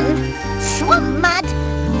 1. Swamp mud.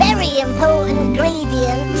 Very important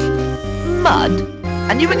ingredient. Mud?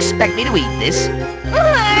 And you expect me to eat this? Oh,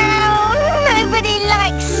 nobody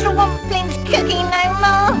likes swamplin's cooking no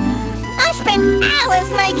more. I spend hours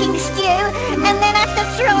making stew and then have to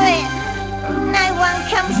throw it. No one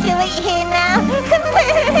comes to eat here now.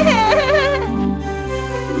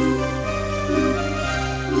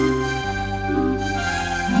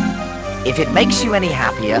 If it makes you any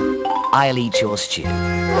happier, I'll eat your stew.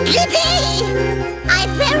 Goody! I'm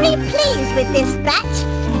very pleased with this batch.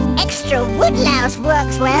 Extra woodlouse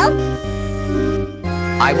works well.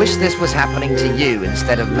 I wish this was happening to you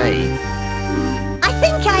instead of me. I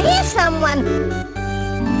think I hear someone.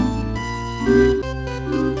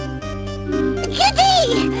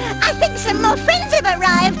 Goody! I think some more friends have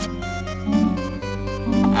arrived.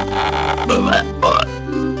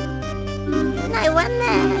 No one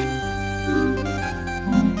there.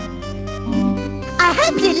 I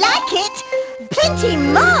hope you like it. Plenty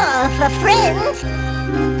more for friends.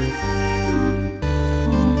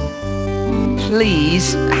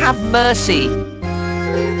 Please, have mercy.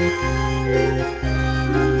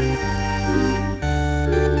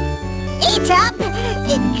 Eat up.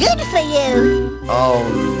 It's good for you. Oh,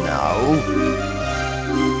 no.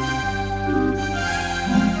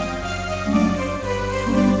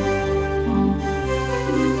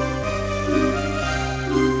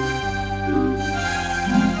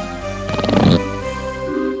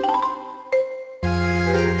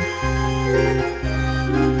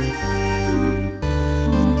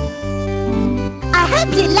 I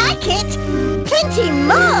hope you like it. Plenty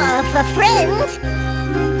more for friends.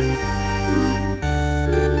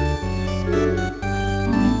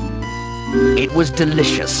 It was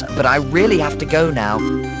delicious, but I really have to go now.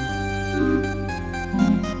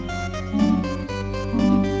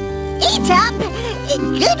 Eat up. It's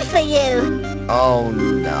good for you. Oh,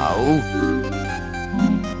 no.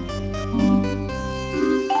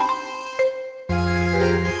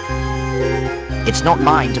 It's not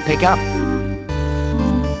mine to pick up.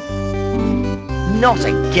 Not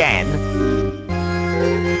again.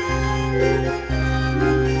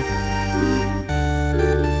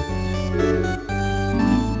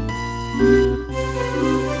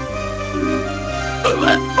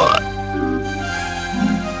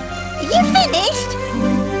 You finished?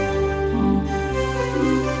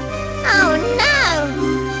 Oh no!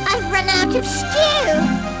 I've run out of stew.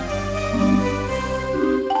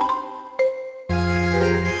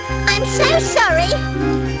 I'm so sorry.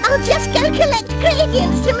 I'll just go collect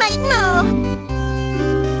ingredients to make more.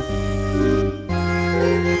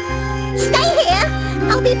 Stay here.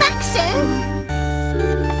 I'll be back soon.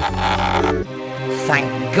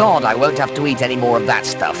 Thank God I won't have to eat any more of that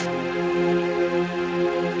stuff.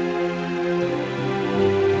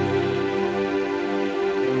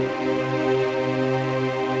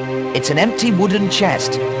 It's an empty wooden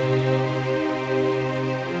chest.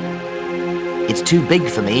 It's too big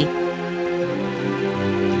for me.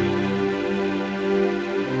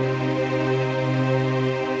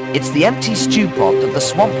 It's the empty stew pot that the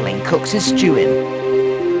swampling cooks his stew in.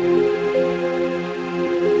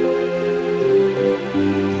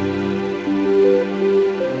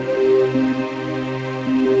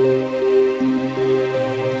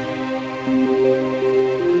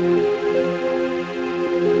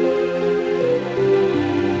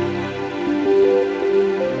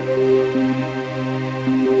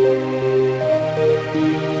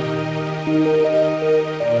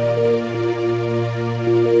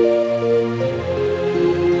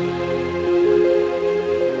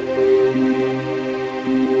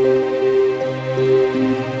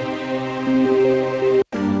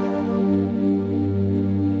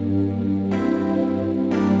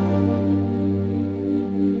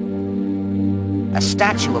 A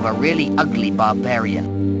statue of a really ugly barbarian.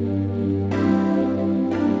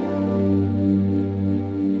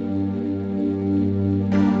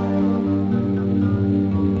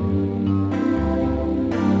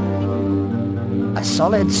 A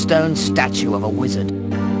solid stone statue of a wizard.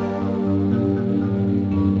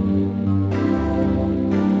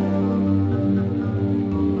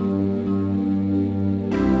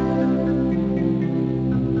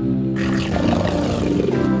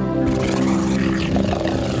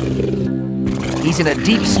 He's in a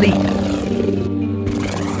deep sleep.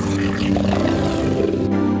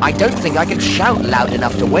 I don't think I can shout loud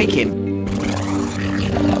enough to wake him.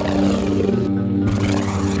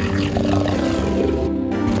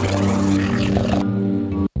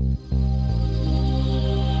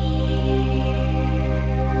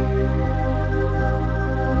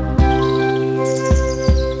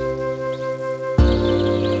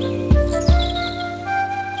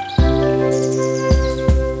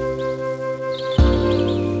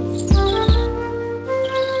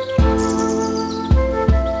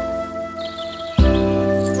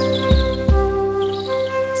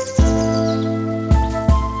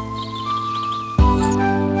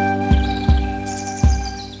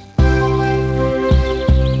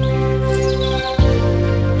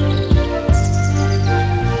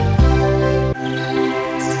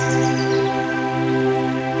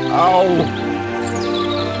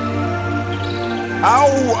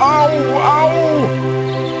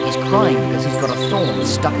 He's crying because he's got a thorn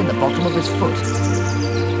stuck in the bottom of his foot.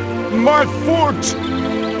 My foot!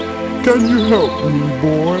 Can you help me,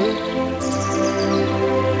 boy?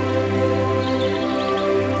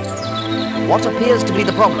 What appears to be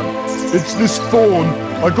the problem? It's this thorn.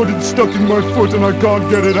 I got it stuck in my foot and I can't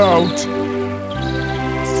get it out.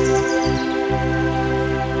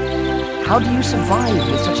 How do you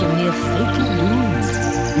survive with such a near fatal wound?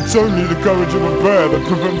 It's only the courage of a bear that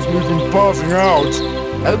prevents me from passing out.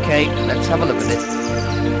 Okay, let's have a look at it.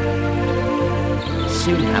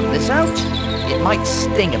 Soon have this out. It might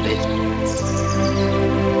sting a bit.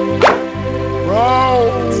 Ow!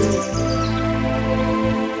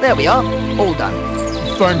 There we are, all done.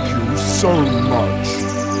 Thank you so much.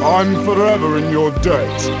 I'm forever in your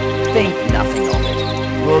debt. Think nothing of it.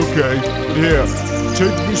 Okay, here,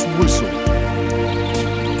 take this whistle.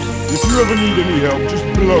 If you ever need any help, just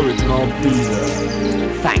blow it and I'll be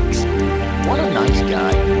there. Thanks. What a nice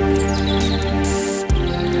guy.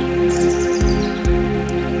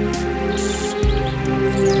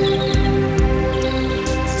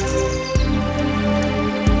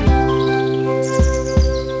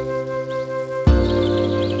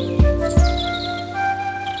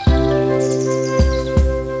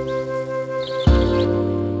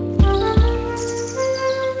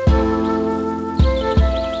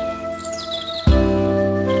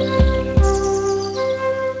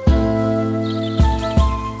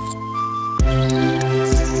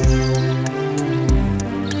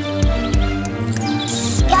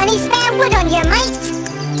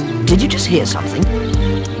 Did you just hear something?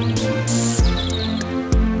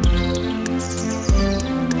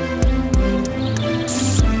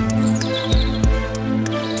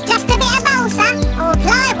 Just a bit of balsa or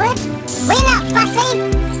plywood. We're not fussy.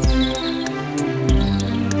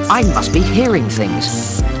 I must be hearing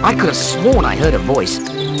things. I could have sworn I heard a voice.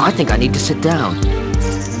 I think I need to sit down.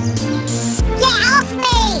 Get off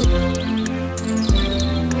me!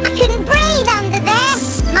 I couldn't breathe under there.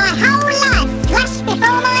 My whole life flashed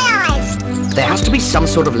before my eyes. There has to be some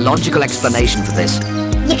sort of logical explanation for this.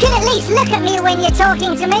 You can at least look at me when you're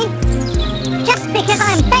talking to me. Just because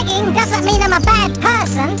I'm begging doesn't mean I'm a bad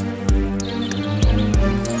person.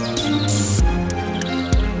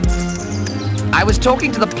 I was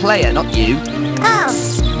talking to the player, not you. Oh,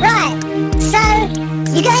 right. So,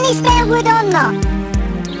 you got any spare wood or not?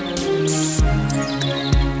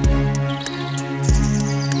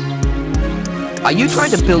 Are you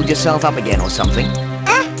trying to build yourself up again or something?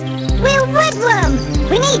 We're woodworm.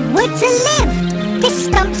 We need wood to live. This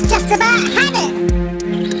stump's just about had it.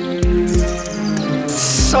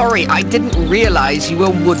 Sorry, I didn't realize you were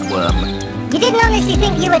woodworm. You didn't honestly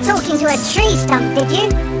think you were talking to a tree stump, did you?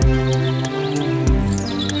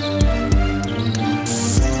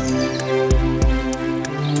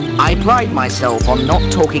 I pride myself on not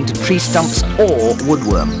talking to tree stumps or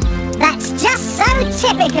woodworm. That's just so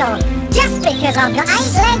typical. Just because I've got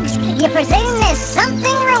 8 legs, you presume there's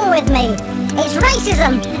something wrong with me. It's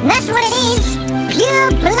racism, and that's what it is.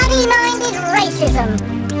 Pure bloody-minded racism.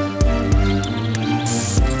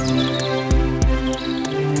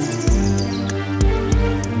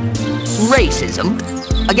 Racism?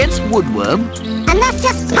 Against woodworm? And that's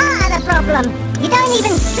just part of the problem. You don't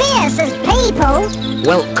even see us as people.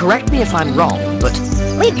 Well, correct me if I'm wrong, but...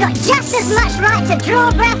 We've got just as much right to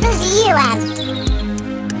draw breath as you have.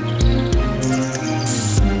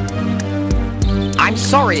 I'm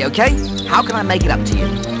sorry, okay? How can I make it up to you?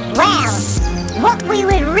 Well, what we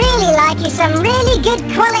would really like is some really good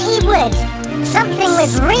quality wood. Something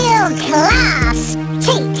with real class.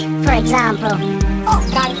 Teak, for example. Or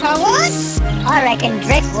gopher wood. I reckon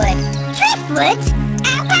driftwood. Driftwood?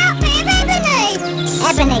 How about a bit of ebony?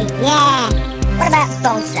 Ebony, yeah. What about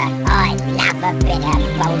balsa? I love a bit of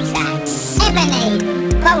balsa. Ebony,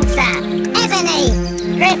 balsa, ebony,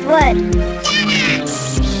 driftwood.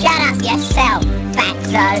 Shut up yourself,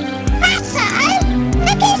 fatso. Fatso?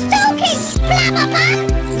 Look who's talking, blubberbum.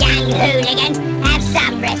 Young hooligan, have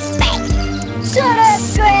some respect. Shut up,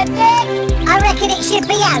 Granddad. I reckon it should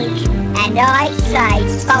be oak. And I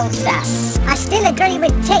say balsa. I still agree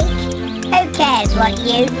with teak. Who cares what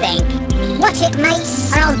you think? Watch it, mate,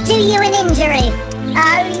 or I'll do you an injury.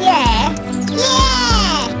 Oh, yeah?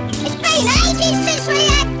 Yeah! It's been ages since we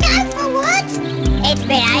had gopher wood. It's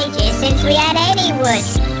been ages since we had any wood.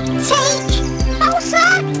 Teak, balsa,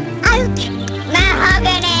 oak,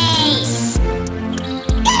 mahogany.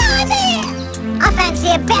 Good idea! I fancy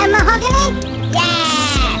a bit of mahogany.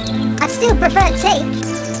 Yeah! I still prefer teak.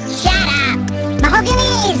 Shut up! Mahogany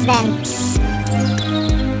it is then.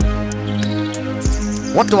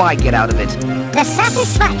 What do I get out of it? The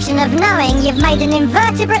satisfaction of knowing you've made an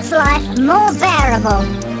invertebrate's life more bearable.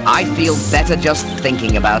 I feel better just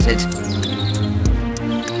thinking about it.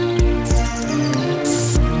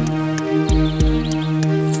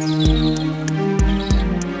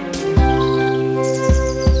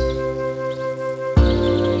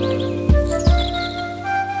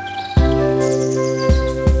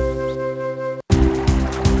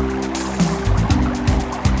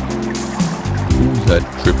 That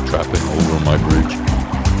trip-trapping over my bridge.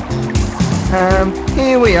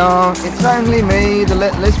 Here we are. It's only me, the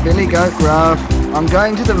littlest Billy Goat Gruff. I'm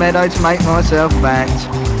going to the meadow to make myself fat.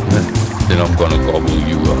 Then I'm gonna gobble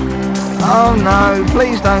you up. Oh no,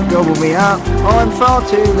 please don't gobble me up. I'm far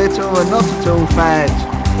too little and not at all fat.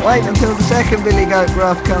 Wait until the second Billy Goat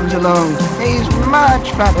Gruff comes along. He's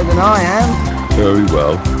much fatter than I am. Very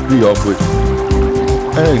well. Be off with...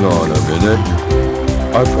 Hang on a minute.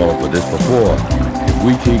 I've thought of this before. If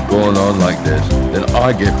we keep going on like this, then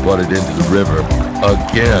I get flooded into the river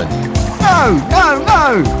again. No!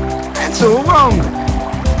 That's all wrong.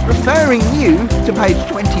 Referring you to page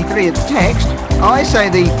 23 of the text, I say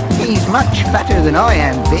the "he's much fatter than I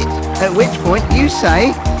am" bit, at which point you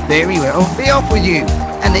say, "Very well, be off with you."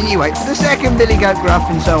 And then you wait for the second Billy Goat Gruff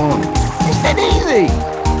and so on. It's that easy.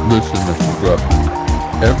 Listen, Mr. Gruff.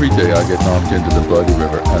 Every day I get knocked into the bloody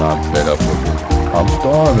river and I'm fed up with it. I'm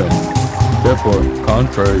starving. Therefore,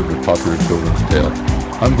 contrary to popular children's tale,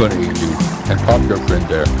 I'm going to eat you and pop your friend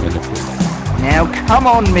there in the food. Now come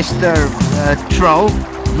on, Mr. Troll.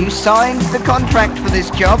 You signed the contract for this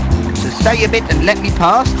job, so say a bit and let me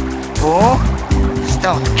pass, or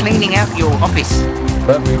start cleaning out your office.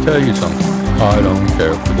 Let me tell you something. I don't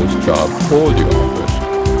care for this job or the office.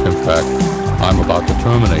 In fact, I'm about to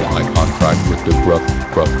terminate my contract with the Gruff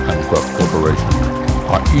and Gruff Corporation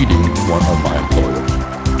by eating one of my employers.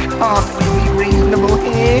 Can't we be reasonable? reasonable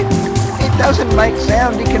here. It doesn't make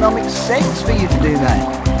sound economic sense for you to do that.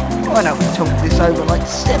 Why don't we talk this over like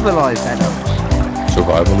civilized adults?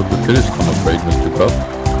 Survival of the fittest, I'm afraid, Mr. Gruff.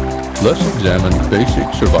 Let's examine basic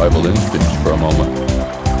survival instincts for a moment.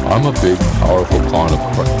 I'm a big, powerful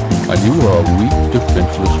carnivore, and you are a weak,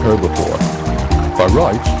 defenseless herbivore. By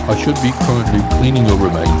rights, I should be currently cleaning your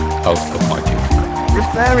remains out of my teeth.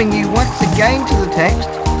 Referring you once again to the text,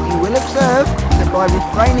 you will observe that by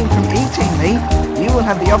refraining from eating me, you will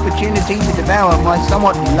have the opportunity to devour my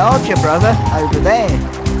somewhat larger brother over there.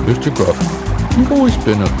 Mr. Gruff, you've always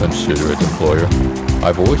been a considerate employer.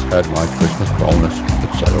 I've always had my Christmas bonus,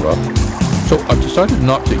 etc. So I've decided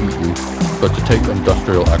not to eat you, but to take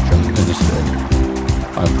industrial action instead.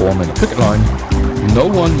 I'm forming a picket line. No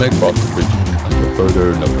one may cross the bridge until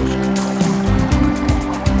further notice.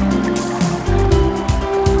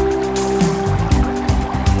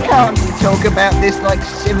 Can't we talk about this like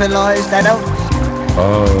civilized adults? I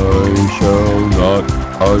shall not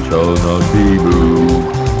be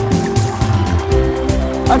moved.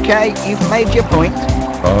 Okay, you've made your point.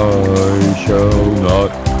 I shall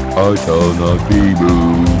not be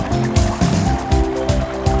moved.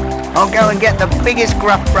 I'll go and get the biggest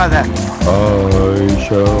gruff brother. I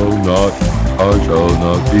shall not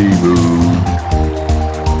be moved.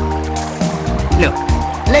 Look,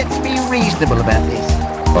 let's be reasonable about this.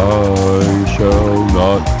 I shall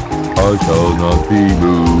not be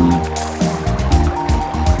moved.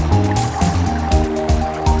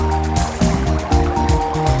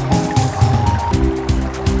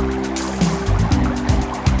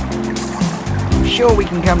 I'm sure we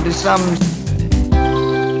can come to some...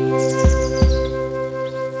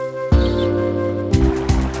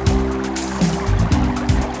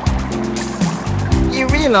 You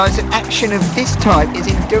realise that action of this type is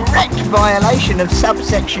in direct violation of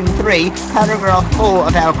subsection 3, paragraph 4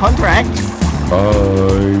 of our contract?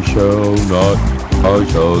 I shall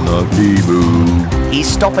not be moved. He's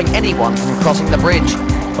stopping anyone from crossing the bridge.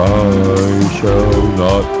 I shall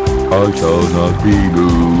not be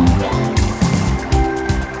moved.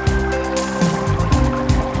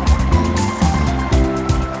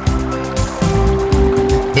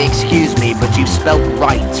 Excuse me, but you've spelt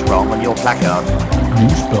rights wrong on your placard. You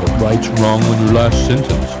spelled rights wrong on your last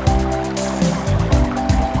sentence.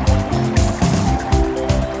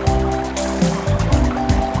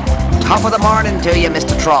 Top of the morning to you,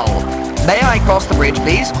 Mr. Troll. May I cross the bridge,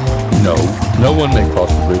 please? No, no one may cross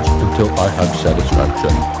the bridge until I have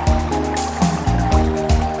satisfaction.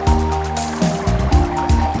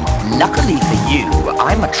 Luckily for you,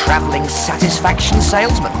 I'm a traveling satisfaction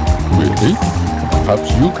salesman. Really?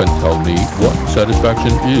 Perhaps you can tell me what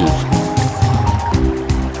satisfaction is.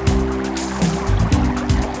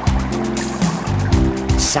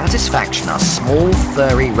 Satisfaction are small,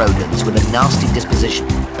 furry rodents with a nasty disposition.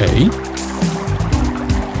 Eh?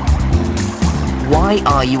 Why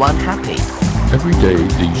are you unhappy? Every day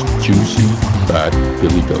these juicy, fat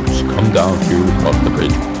billy goats come down here across the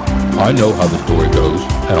bridge. I know how the story goes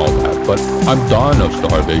and all that, but I'm dying of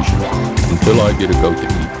starvation. Until I get a goat to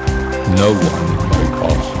eat, no one may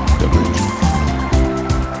cross the bridge.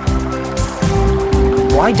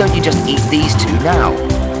 Why don't you just eat these two now?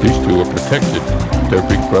 These two are protected. Their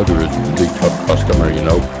big brother is a really tough customer, you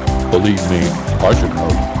know. Believe me, I should know.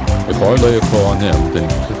 If I lay a claw on them, then...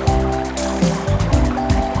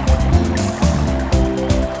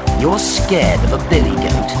 You're scared of a billy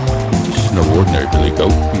goat? This is no ordinary billy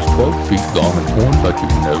goat. He's 12 feet long and horns like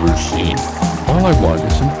you've never seen. All I want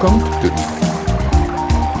is some goat to eat.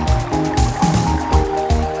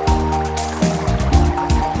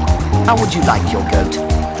 How would you like your goat?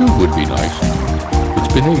 Two would be nice.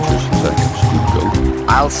 It's been ages since I had stewed goat.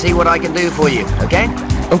 I'll see what I can do for you, okay?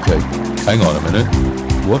 Okay, hang on a minute.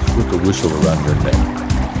 What's with the whistle around your neck?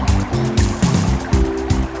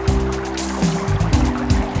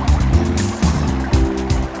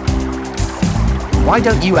 Why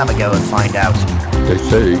don't you have a go and find out? They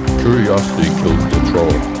say curiosity kills the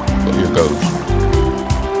troll. But here goes.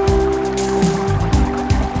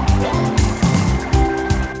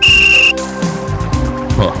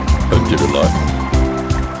 Huh, that did a lot.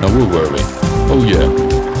 Now where were we? Oh yeah,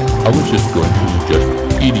 I was just going to suggest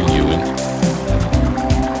eating you and...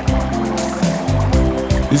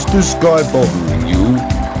 Is this guy bothering you?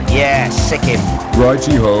 Yeah, sick him.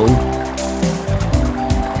 Righty-ho.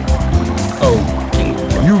 Oh,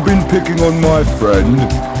 you've been picking on my friend.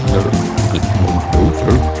 No,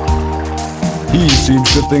 sir. He seems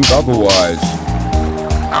to think otherwise.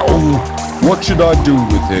 Ow! What should I do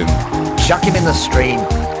with him? Chuck him in the stream.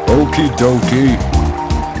 Okie dokie.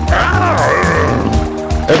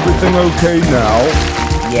 Everything okay now?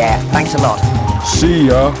 Yeah, thanks a lot. See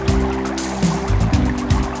ya.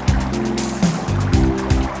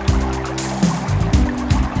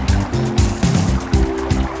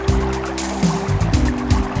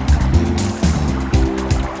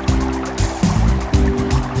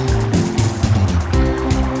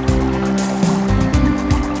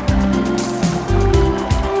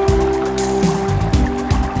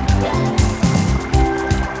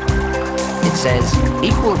 It says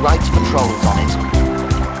equal rights for trolls on it.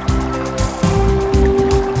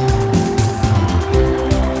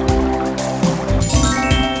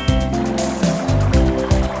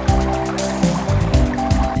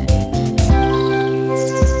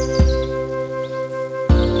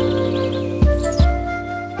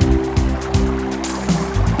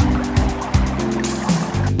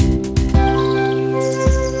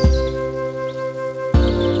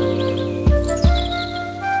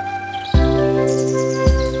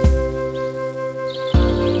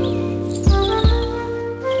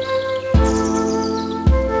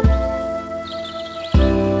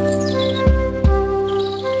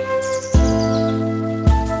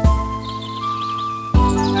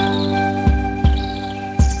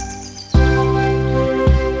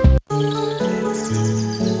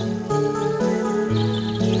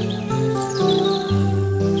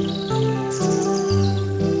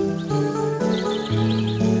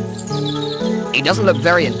 He doesn't look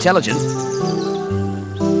very intelligent.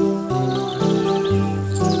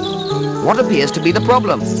 What appears to be the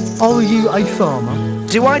problem? Are you a farmer?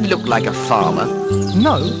 Do I look like a farmer?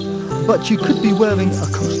 No, but you could be wearing a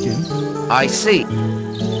costume. I see.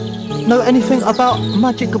 Know anything about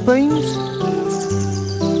magic beans?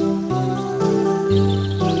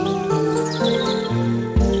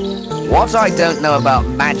 What I don't know about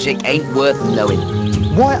magic ain't worth knowing.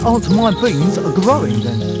 Why aren't my beans growing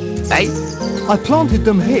then? Eh? I planted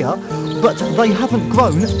them here, but they haven't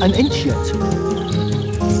grown an inch yet.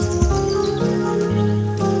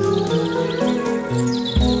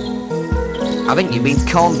 I think you've been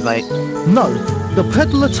conned, mate. No, the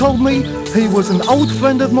peddler told me he was an old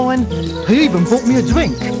friend of mine. He even bought me a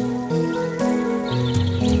drink.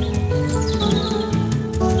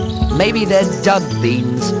 Maybe they're dud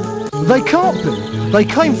beans. They can't be. They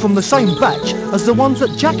came from the same batch as the ones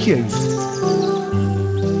that Jack used.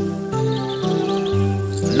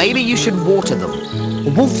 Maybe you should water them.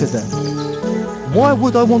 Water them? Why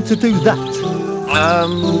would I want to do that?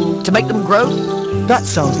 To make them grow? That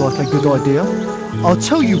sounds like a good idea. I'll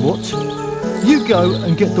tell you what. You go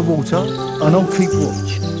and get the water, and I'll keep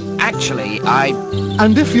watch. Actually,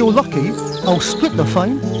 And if you're lucky, I'll split the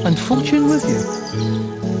fame and fortune with you.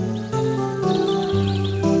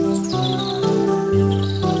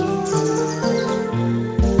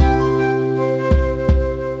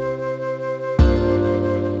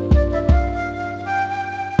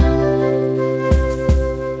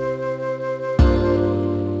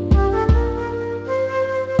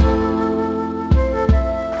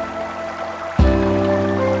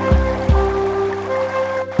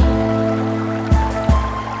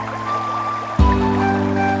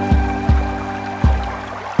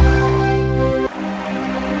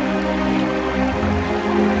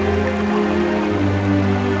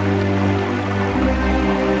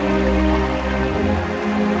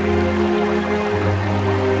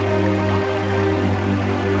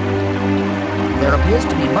 There appears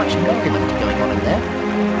to be much merriment going on in there.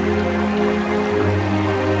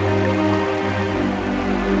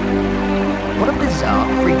 What a bizarre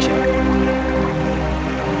creature.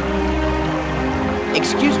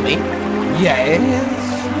 Excuse me? Yes?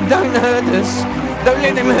 Don't hurt us. Don't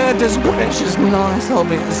let them hurt us, precious nice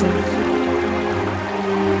hobbits.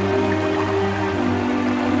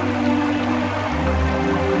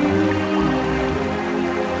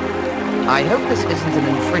 I hope this isn't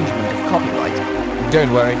an infringement of copyright.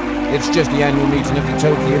 Don't worry. It's just the annual meeting of the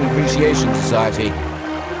Tolkien Appreciation Society.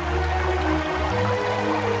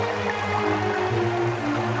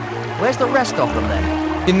 Where's the rest of them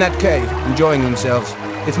then? In that cave, enjoying themselves.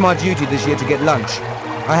 It's my duty this year to get lunch.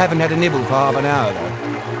 I haven't had a nibble for half an hour, though.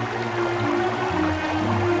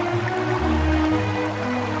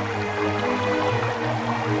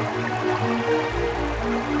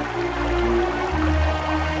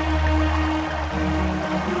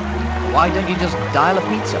 Why don't you just dial a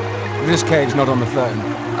pizza? This cave's not on the phone.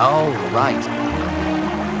 Oh, right.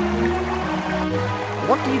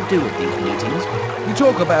 What do you do at these meetings? We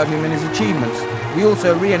talk about him and his achievements. We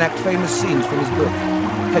also reenact famous scenes from his book,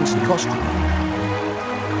 hence the costume.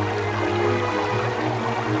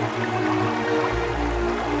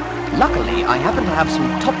 Luckily, I happen to have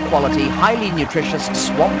some top-quality, highly nutritious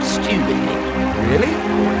swamp stew with me. Really?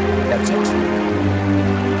 That's excellent.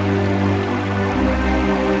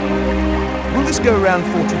 this go around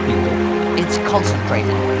 40 people? It's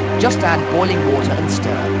concentrated. Just add boiling water and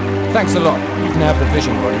stir. Thanks a lot. You can have the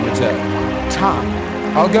vision rod in return. Tom,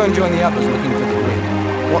 I'll go and join the others looking for the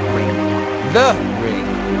ring. what ring? The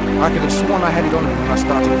ring! I could have sworn I had it on me when I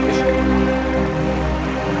started fishing.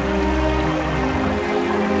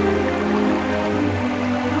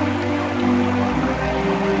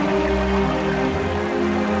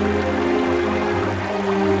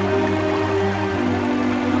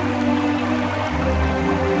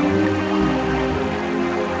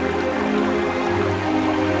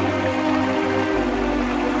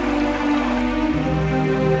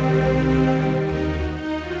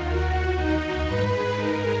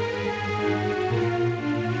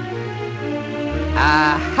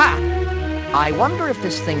 Aha! I wonder if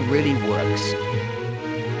this thing really works.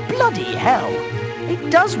 Bloody hell!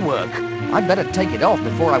 It does work! I'd better take it off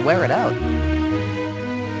before I wear it out.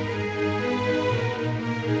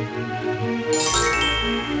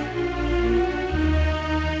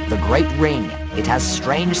 The Great Ring. It has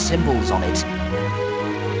strange symbols on it.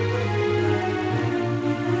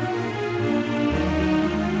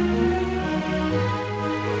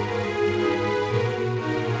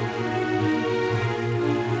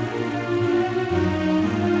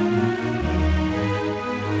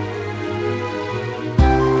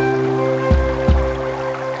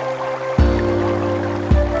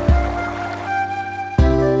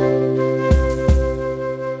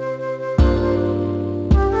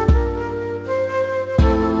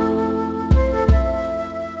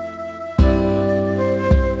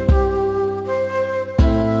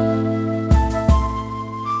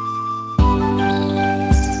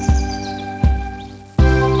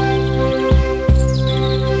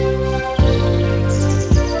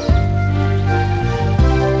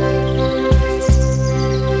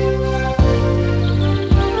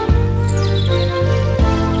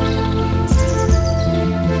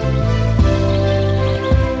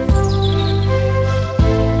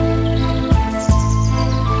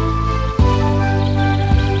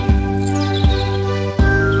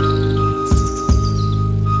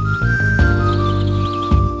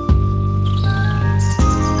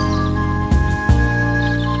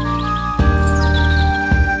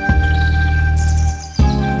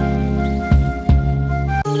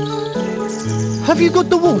 Have you got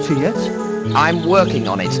the water yet? I'm working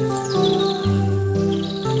on it.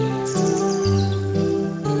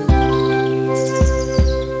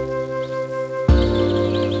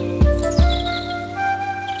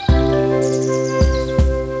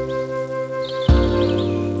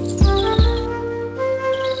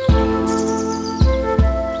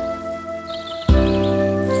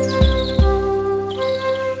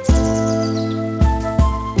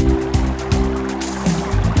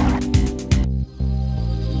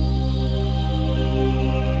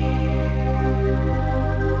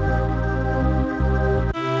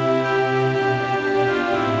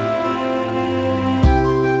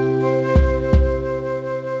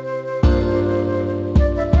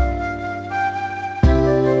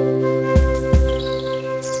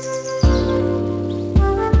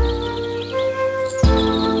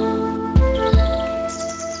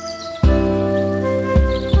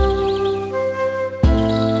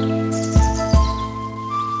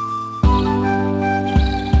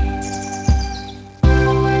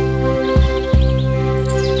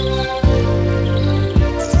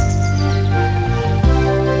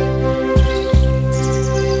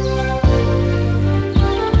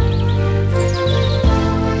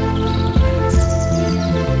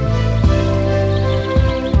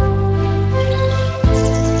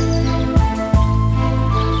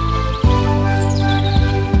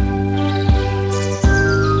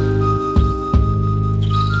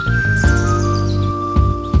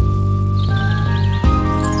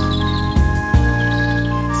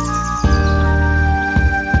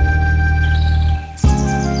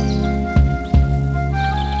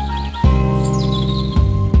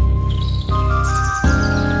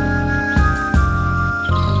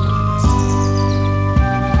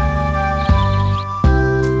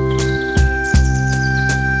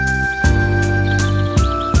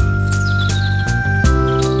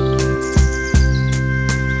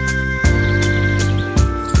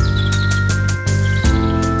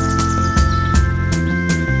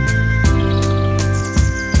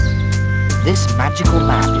 This magical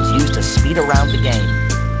map is used to speed around the game.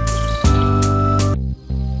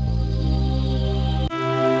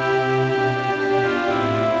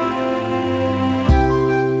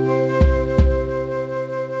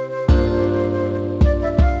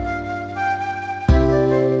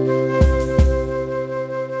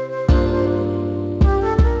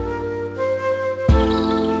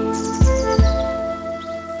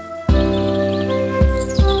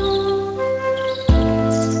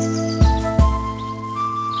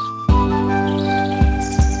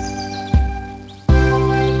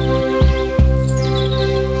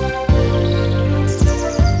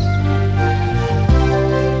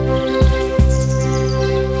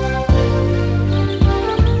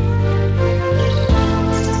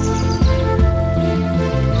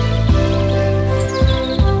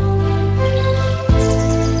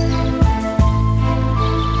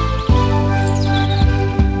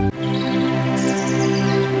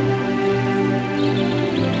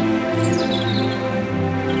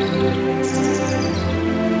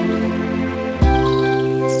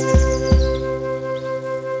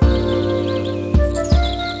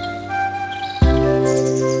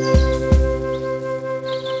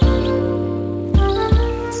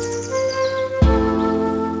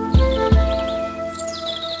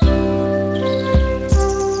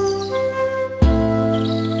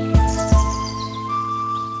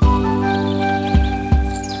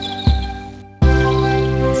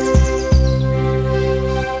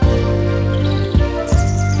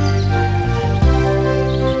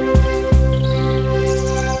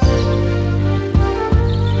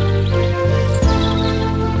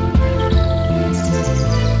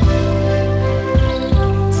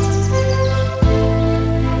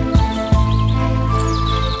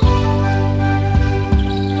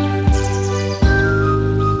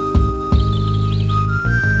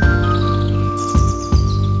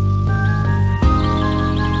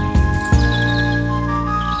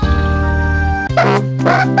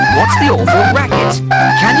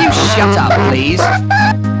 shut up, please?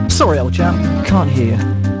 Sorry, old chap. Can't hear.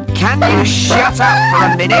 Can you shut up for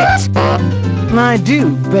a minute? I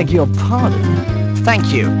do beg your pardon.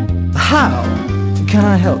 Thank you. How can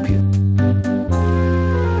I help you?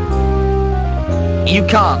 You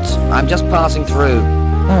can't. I'm just passing through.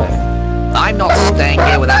 Oh. I'm not staying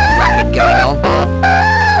here with that racket going on.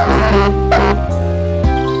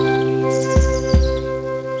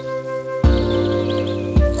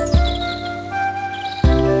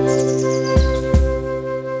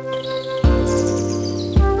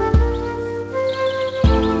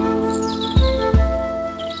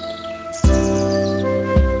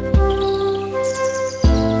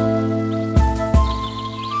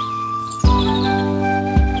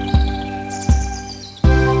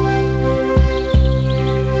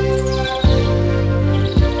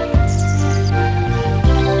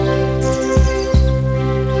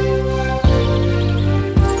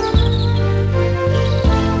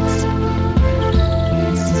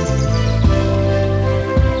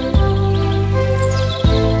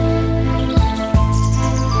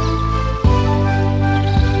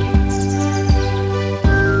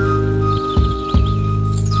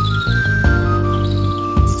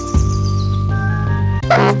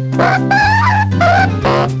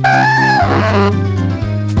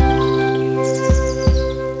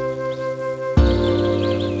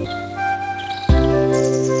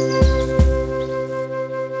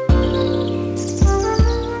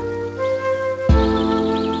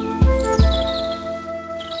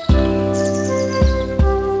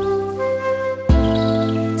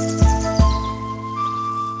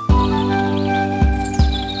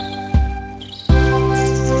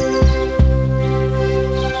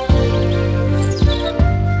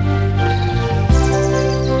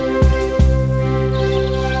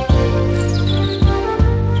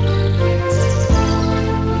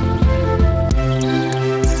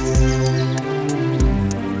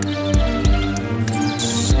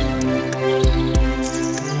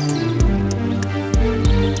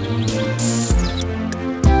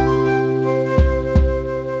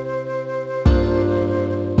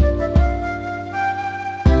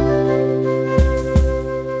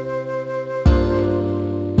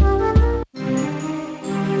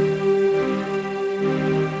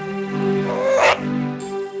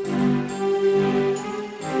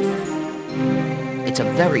 It's a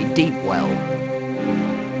very deep well.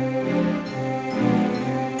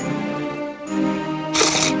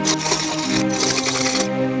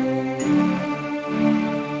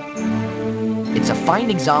 It's a fine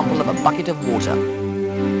example of a bucket of water.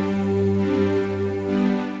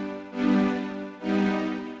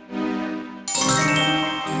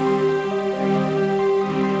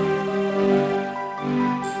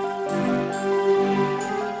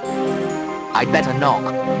 I'd better knock.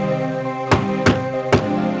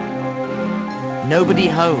 Nobody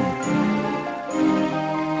home.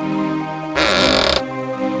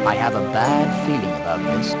 I have a bad feeling about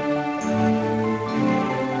this.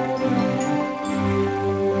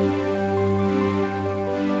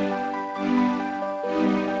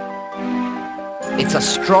 It's a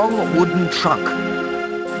strong wooden trunk.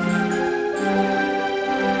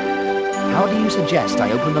 How do you suggest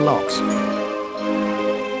I open the locks?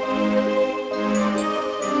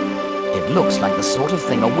 It looks like the sort of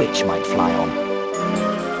thing a witch might fly on.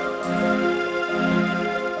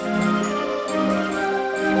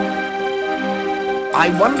 I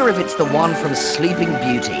wonder if it's the one from Sleeping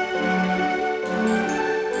Beauty.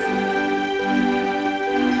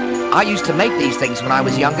 I used to make these things when I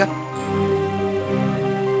was younger.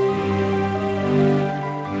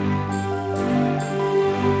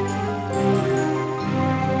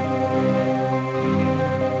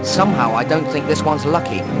 Somehow I don't think this one's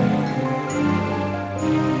lucky.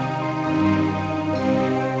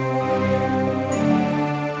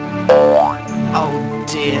 Oh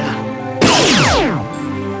dear.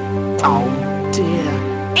 Oh dear.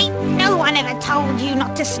 Ain't no one ever told you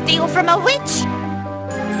not to steal from a witch?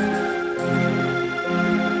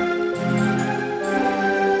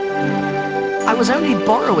 I was only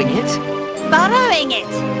borrowing it. Borrowing it,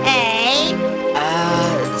 eh?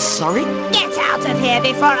 Sorry? Get out of here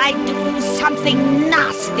before I do something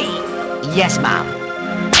nasty. Yes, ma'am.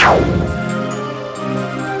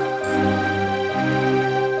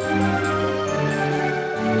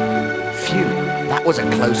 Phew, that was a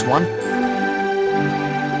close one.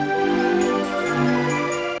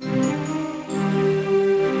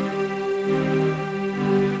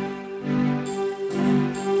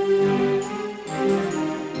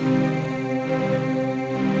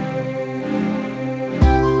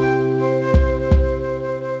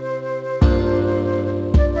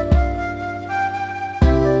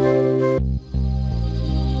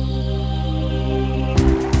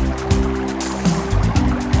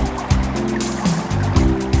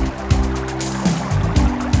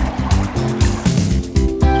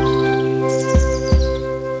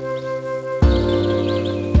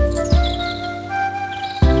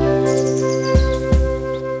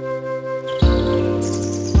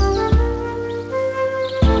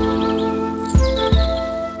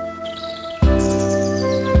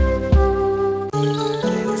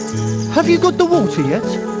 you got the water yet?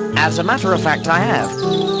 As a matter of fact, I have.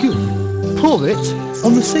 Good. Pour it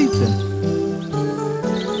on the seeds then.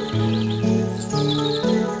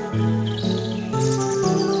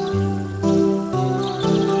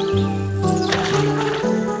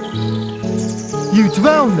 You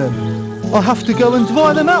drown them. I have to go and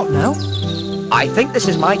dry them out now. I think this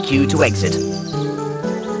is my cue to exit.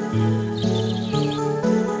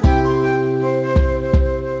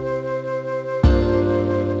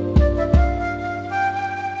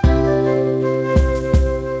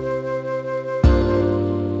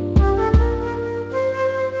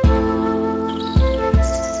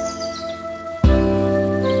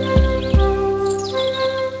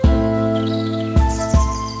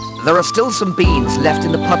 There are still some beans left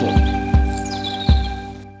in the puddle.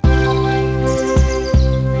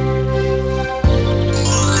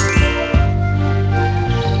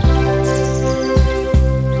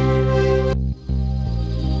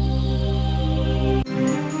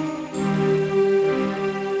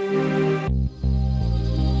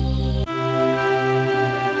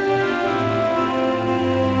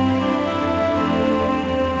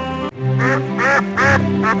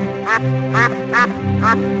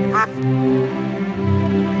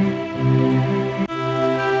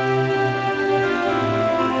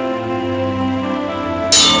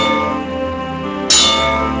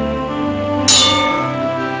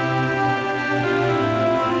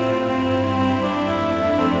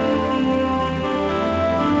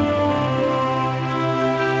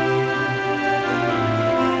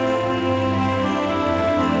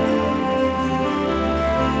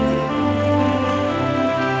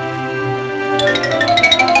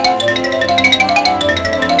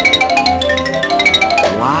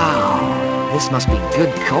 This must be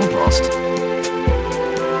good compost.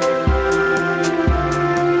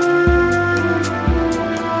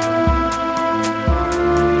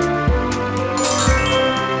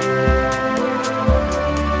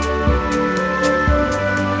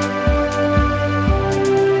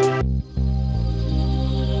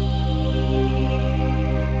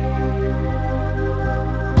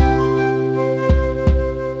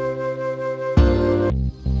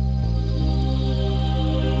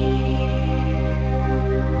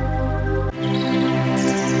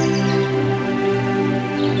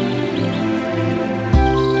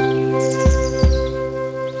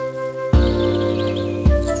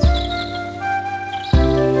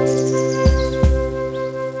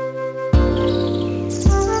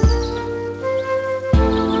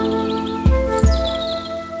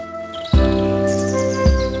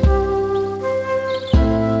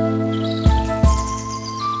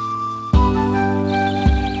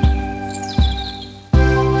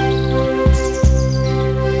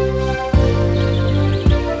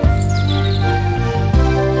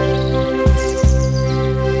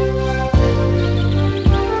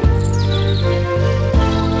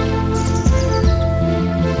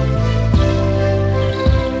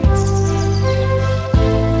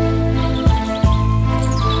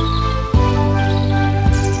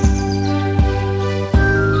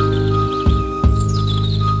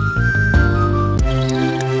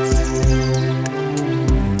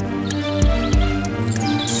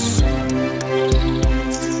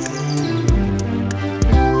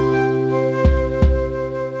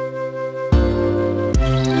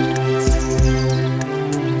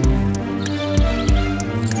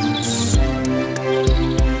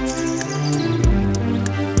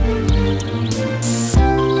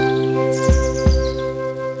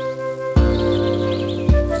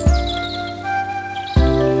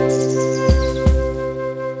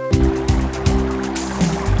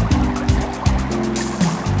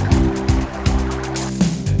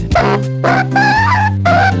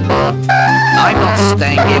 I'm not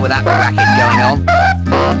staying here with that racket going on.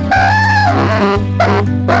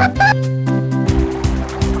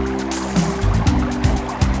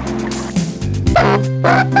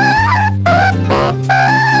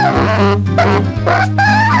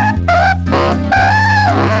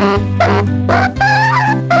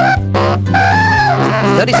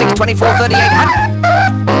 36, 24, 38.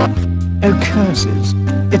 Oh, curses.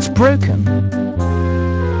 It's broken.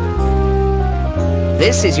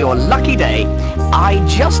 This is your lucky day. I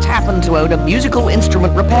just happen to own a musical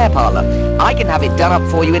instrument repair parlour. I can have it done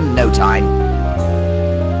up for you in no time.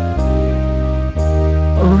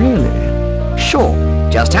 Really? Sure.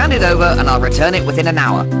 Just hand it over and I'll return it within an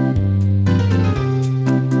hour.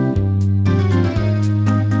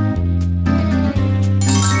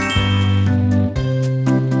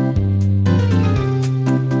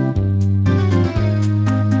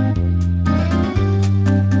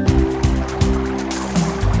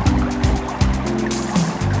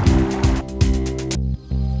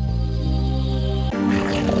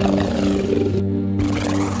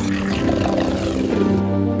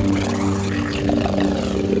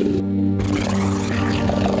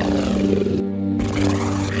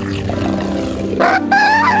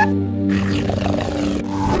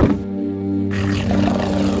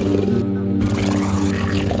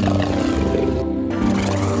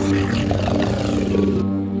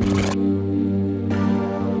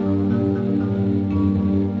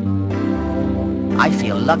 I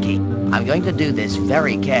feel lucky. I'm going to do this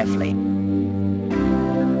very carefully.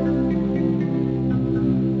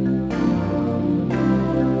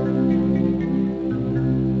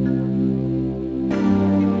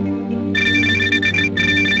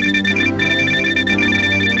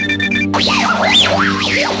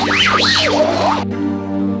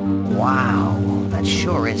 Wow, that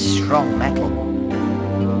sure is strong metal.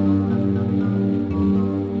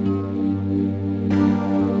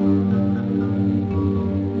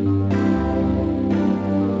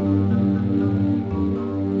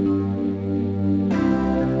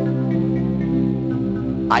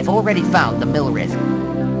 I've already found the mill rig.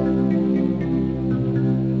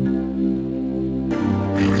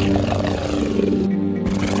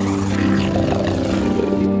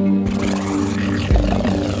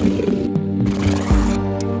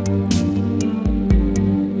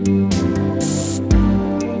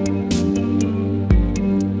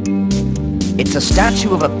 It's a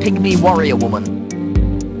statue of a pygmy warrior woman.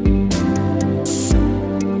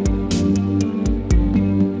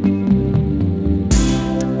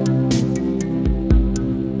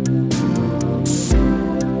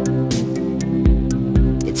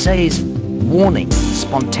 It says, warning,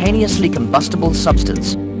 spontaneously combustible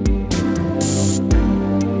substance.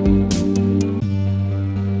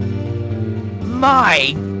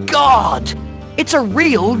 My God! It's a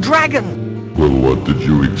real dragon! Well, what did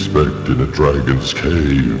you expect in a dragon's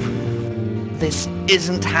cave? This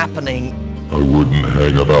isn't happening. I wouldn't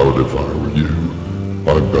hang about if I were you.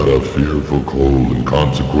 I've got a fearful cold and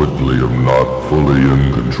consequently am not fully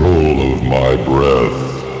in control of my breath.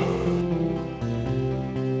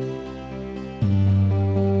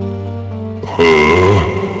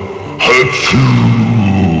 Achoo!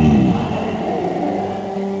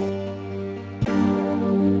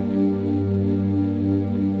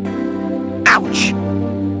 Ouch!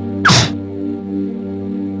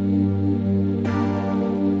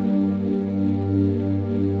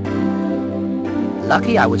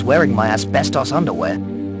 Lucky I was wearing my asbestos underwear.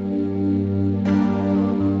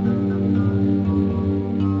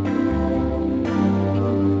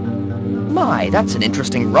 My, that's an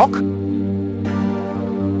interesting rock.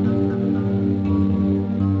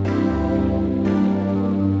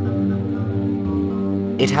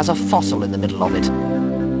 It has a fossil in the middle of it.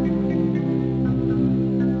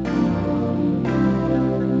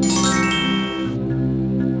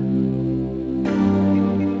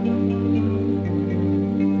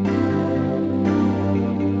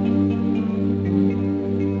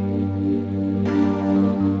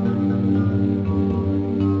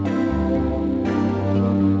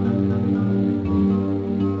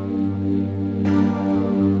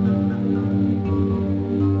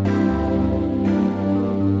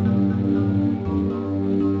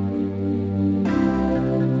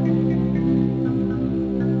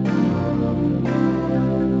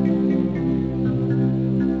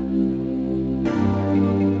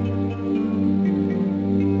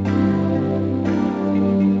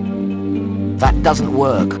 That doesn't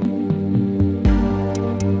work.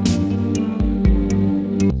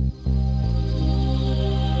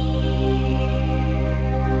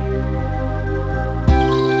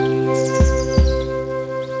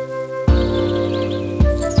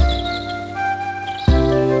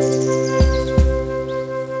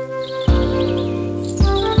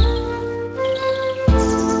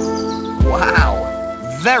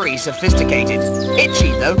 Wow, very sophisticated.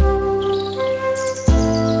 Itchy though.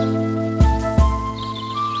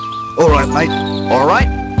 All right, mate. All right.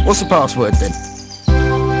 What's the password then?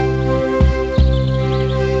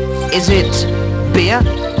 Is it beer?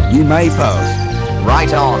 You may pass.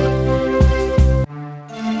 Right on.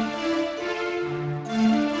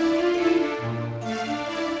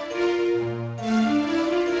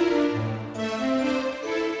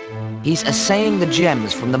 He's assaying the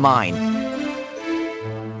gems from the mine.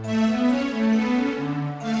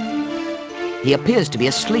 He appears to be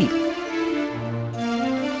asleep.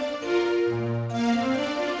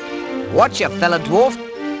 Watch ya, fella dwarf.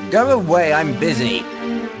 Go away, I'm busy.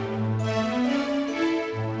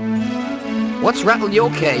 What's rattled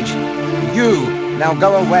your cage? You! Now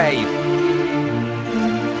go away.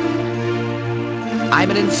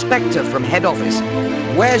 I'm an inspector from head office.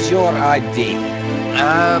 Where's your ID?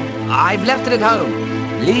 I've left it at home.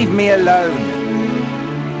 Leave me alone.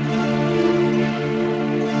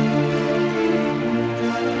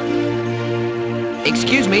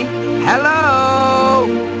 Excuse me?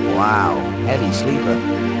 Hello? Wow, heavy sleeper.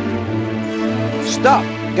 Stop!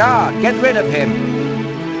 Guard, get rid of him.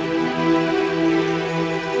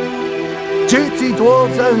 Duty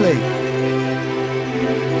dwarves only.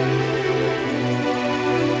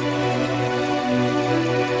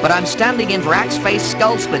 but I'm standing in for Axe-Face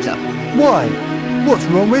Skull Splitter. Why? What's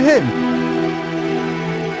wrong with him?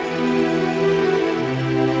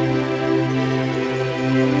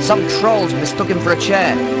 Some trolls mistook him for a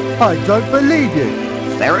chair. I don't believe you.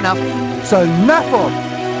 Fair enough. So naff off.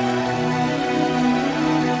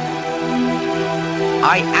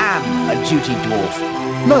 I am a duty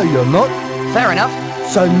dwarf. No, you're not. Fair enough.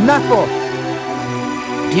 So naff off.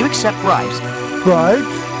 Do you accept bribes? Bribes?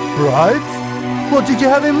 Bribes? What did you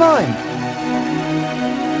have in mind?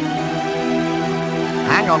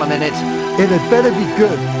 Hang on a minute. It had better be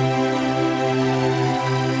good.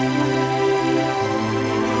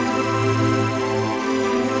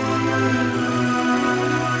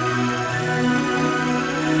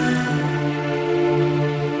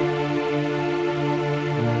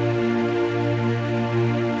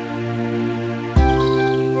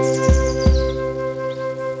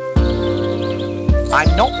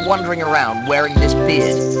 I'm not wandering around wearing this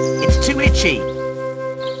beard. It's too itchy.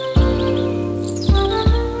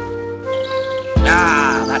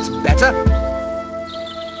 Ah, that's better.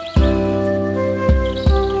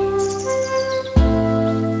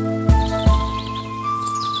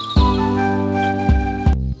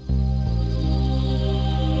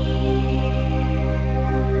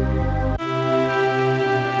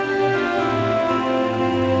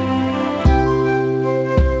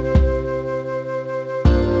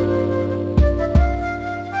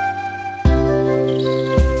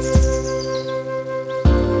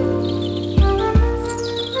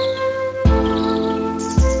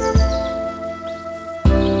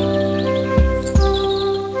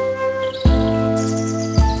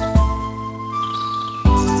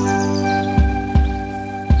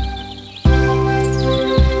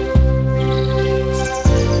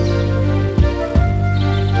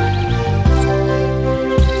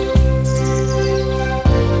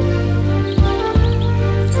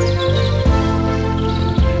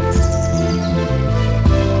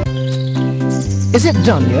 Is it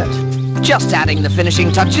done yet? Just adding the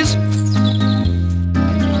finishing touches.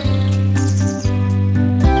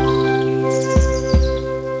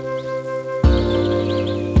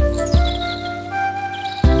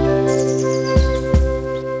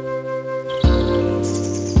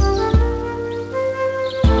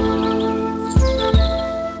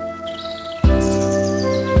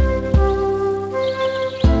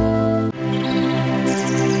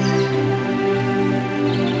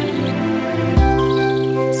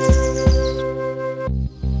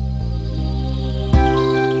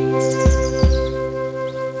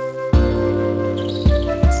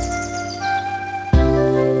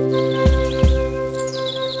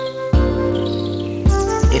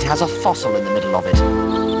 Has a fossil in the middle of it.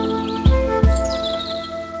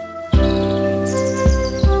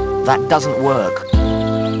 That doesn't work.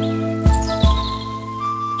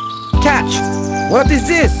 Catch! What is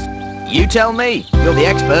this? You tell me. You're the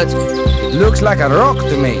expert. It looks like a rock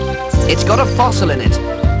to me. It's got a fossil in it.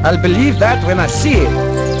 I'll believe that when I see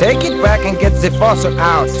it. Take it back and get the fossil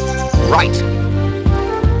out. Right.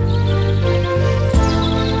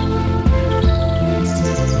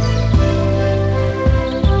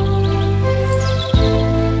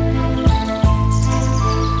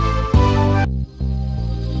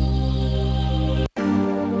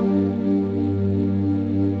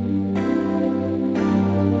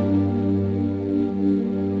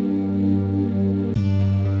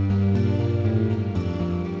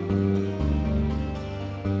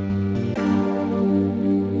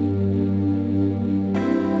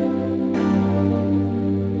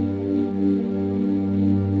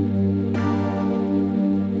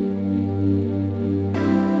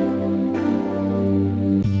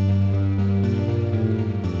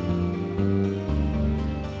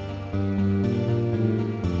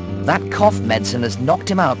 That cough medicine has knocked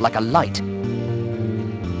him out like a light.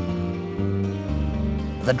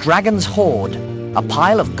 The dragon's hoard, a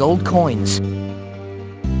pile of gold coins.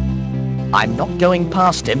 I'm not going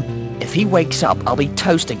past him. If he wakes up, I'll be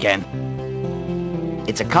toast again.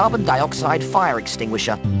 It's a carbon dioxide fire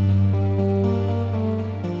extinguisher.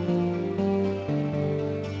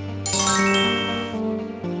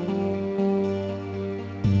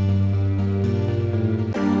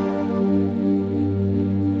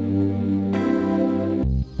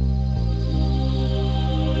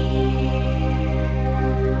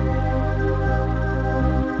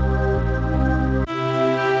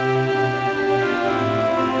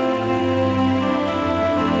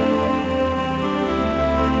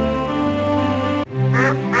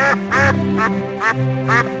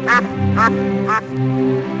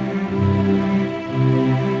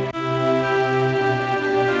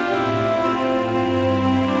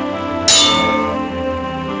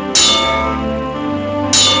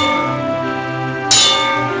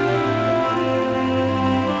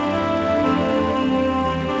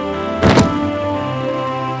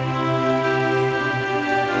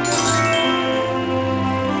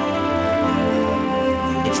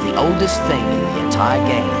 the oldest thing in the entire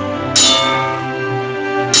game.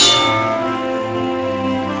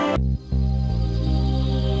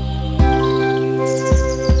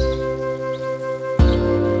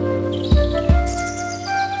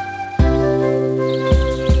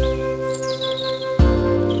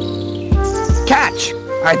 Catch!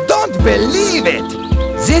 I don't believe it!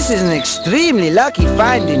 This is an extremely lucky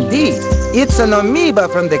find indeed. It's an amoeba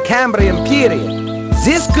from the Cambrian period.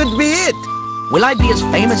 This could be it. Will I be as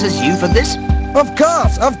famous as you for this? Of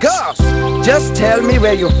course, of course. Just tell me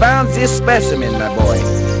where you found this specimen, my boy.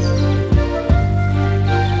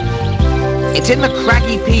 It's in the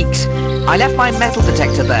craggy peaks. I left my metal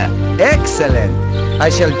detector there. Excellent. I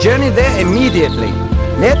shall journey there immediately.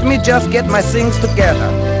 Let me just get my things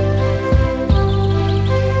together.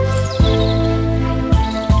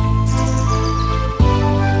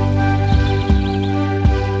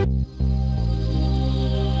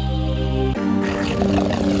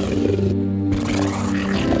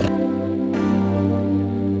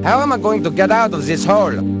 How am I going to get out of this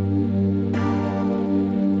hole?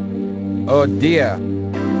 Oh dear.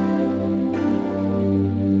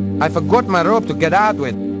 I forgot my rope to get out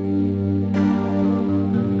with.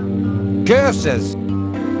 Curses!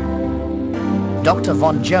 Dr.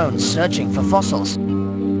 Von Jones searching for fossils.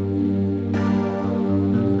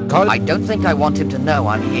 I don't think I want him to know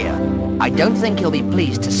I'm here. I don't think he'll be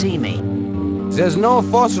pleased to see me. There's no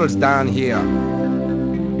fossils down here.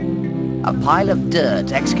 A pile of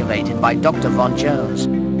dirt excavated by Dr. Von Jones.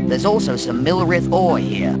 There's also some Millrith ore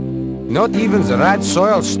here. Not even the right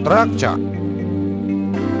soil structure.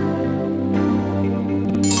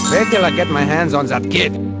 Wait till I get my hands on that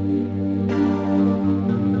kid.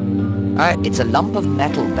 It's a lump of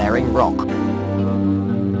metal-bearing rock.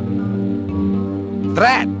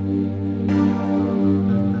 Drat!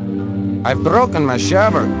 I've broken my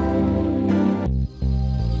shovel.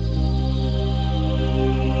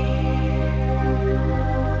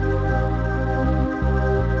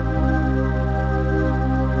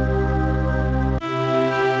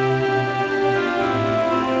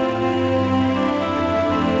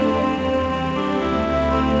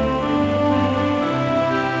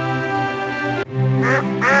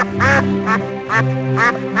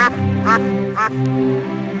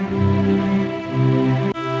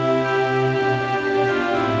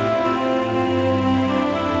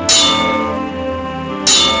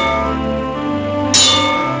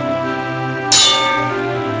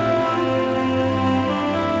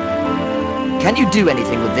 Can you do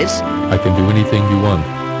anything with this? I can do anything you want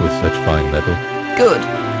with such fine metal. Good,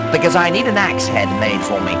 because I need an axe head made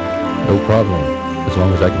for me. No problem, as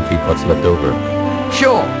long as I can keep what's left over.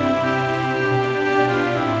 Sure.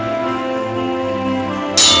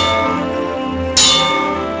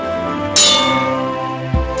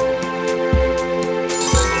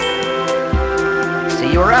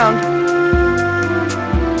 See you around.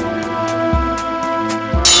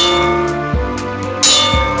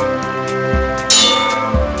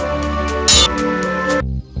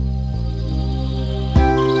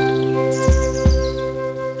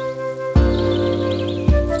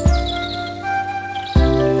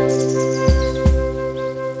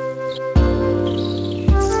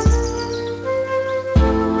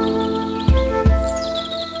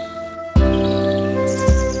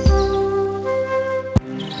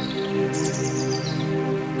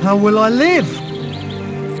 How will I live?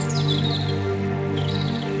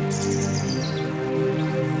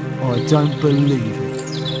 I don't believe it.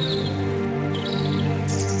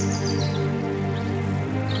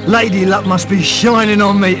 Lady luck must be shining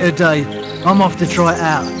on me today. I'm off to try it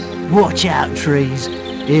out. Watch out, trees.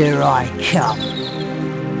 Here I come.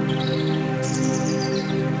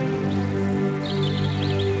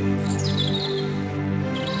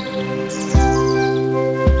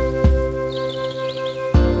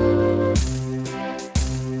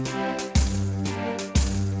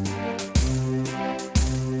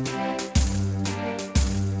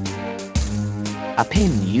 A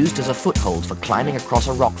pin used as a foothold for climbing across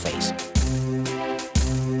a rock face.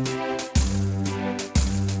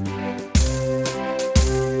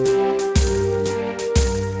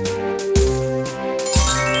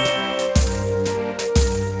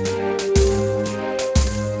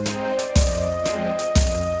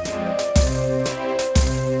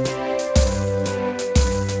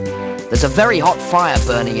 There's a very hot fire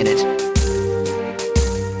burning in it.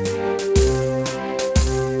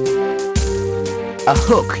 A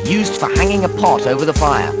hook used for hanging a pot over the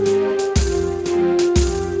fire.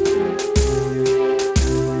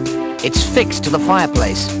 It's fixed to the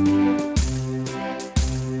fireplace.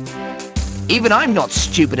 Even I'm not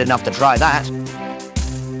stupid enough to try that.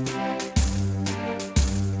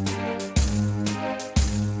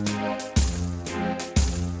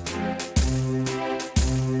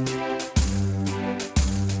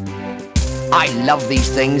 I love these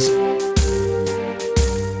things.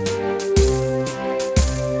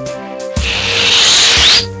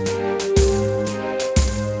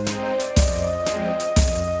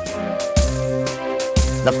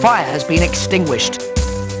 The fire has been extinguished.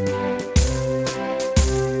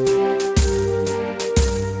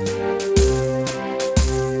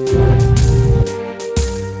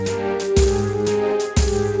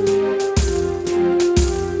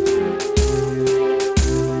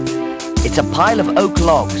 It's a pile of oak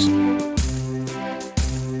logs.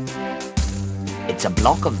 It's a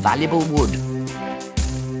block of valuable wood.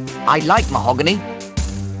 I like mahogany.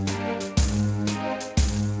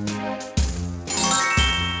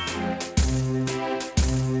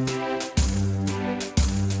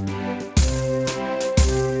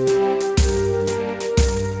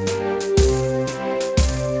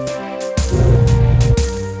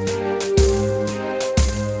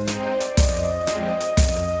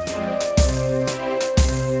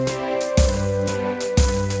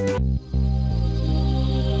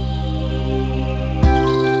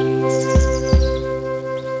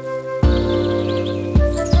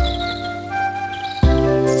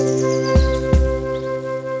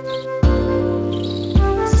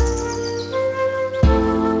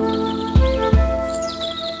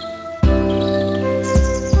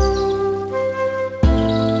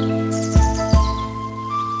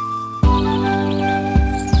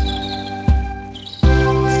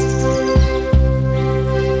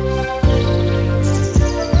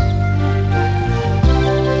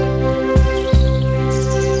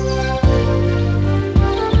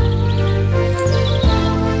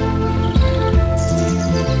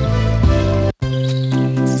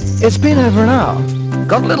 It's been over an hour.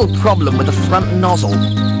 Got a little problem with the front nozzle.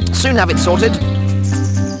 Soon have it sorted.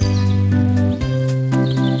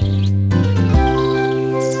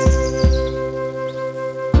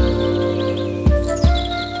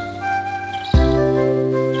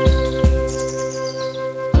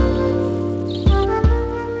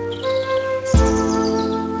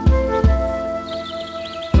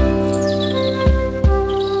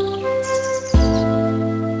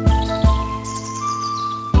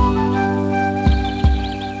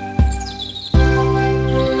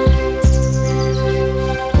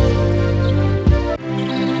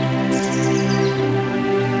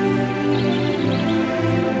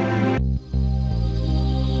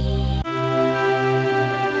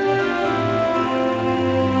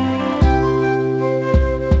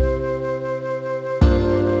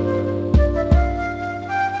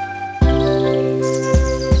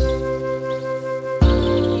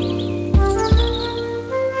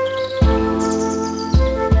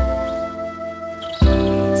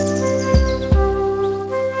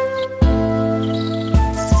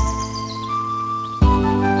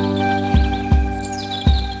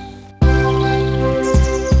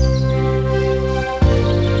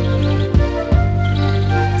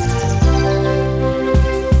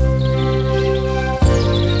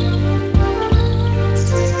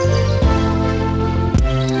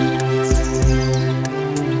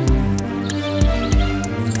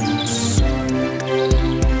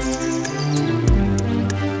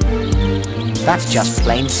 That's just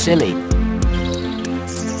plain silly. You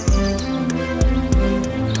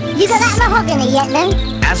got that mahogany yet,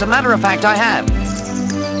 then? As a matter of fact, I have.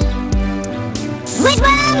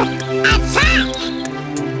 Woodworm, attack!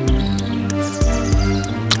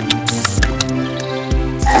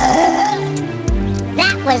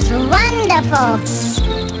 That was wonderful.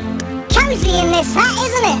 Cozy in this hat,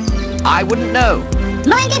 isn't it? I wouldn't know.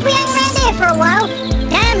 Mind if we hang around here for a while?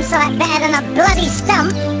 Damn sight better than a bloody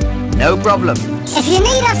stump. No problem. If you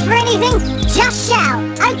need us for anything, just shout,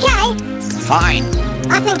 okay? Fine.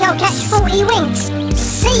 I think I'll catch 40 winks.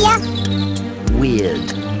 See ya!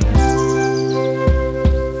 Weird.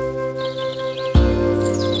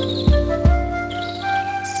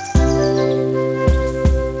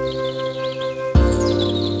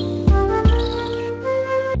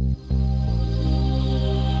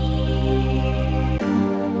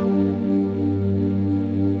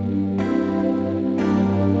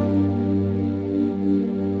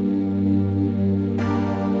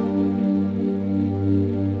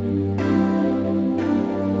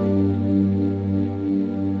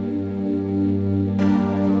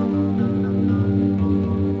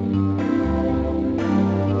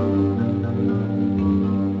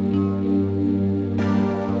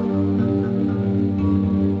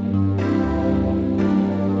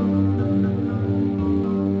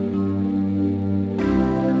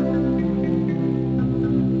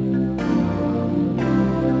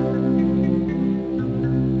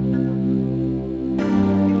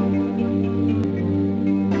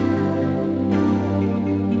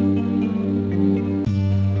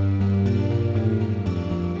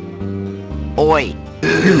 Oi!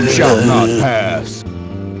 You shall not pass.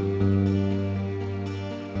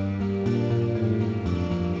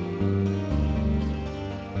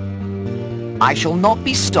 I shall not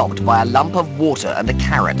be stopped by a lump of water and a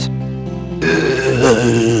carrot.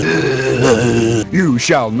 You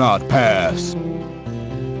shall not pass.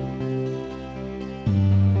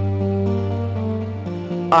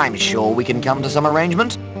 I'm sure we can come to some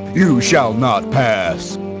arrangement. You shall not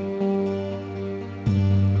pass.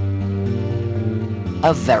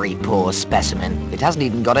 A very poor specimen. It hasn't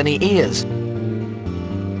even got any ears.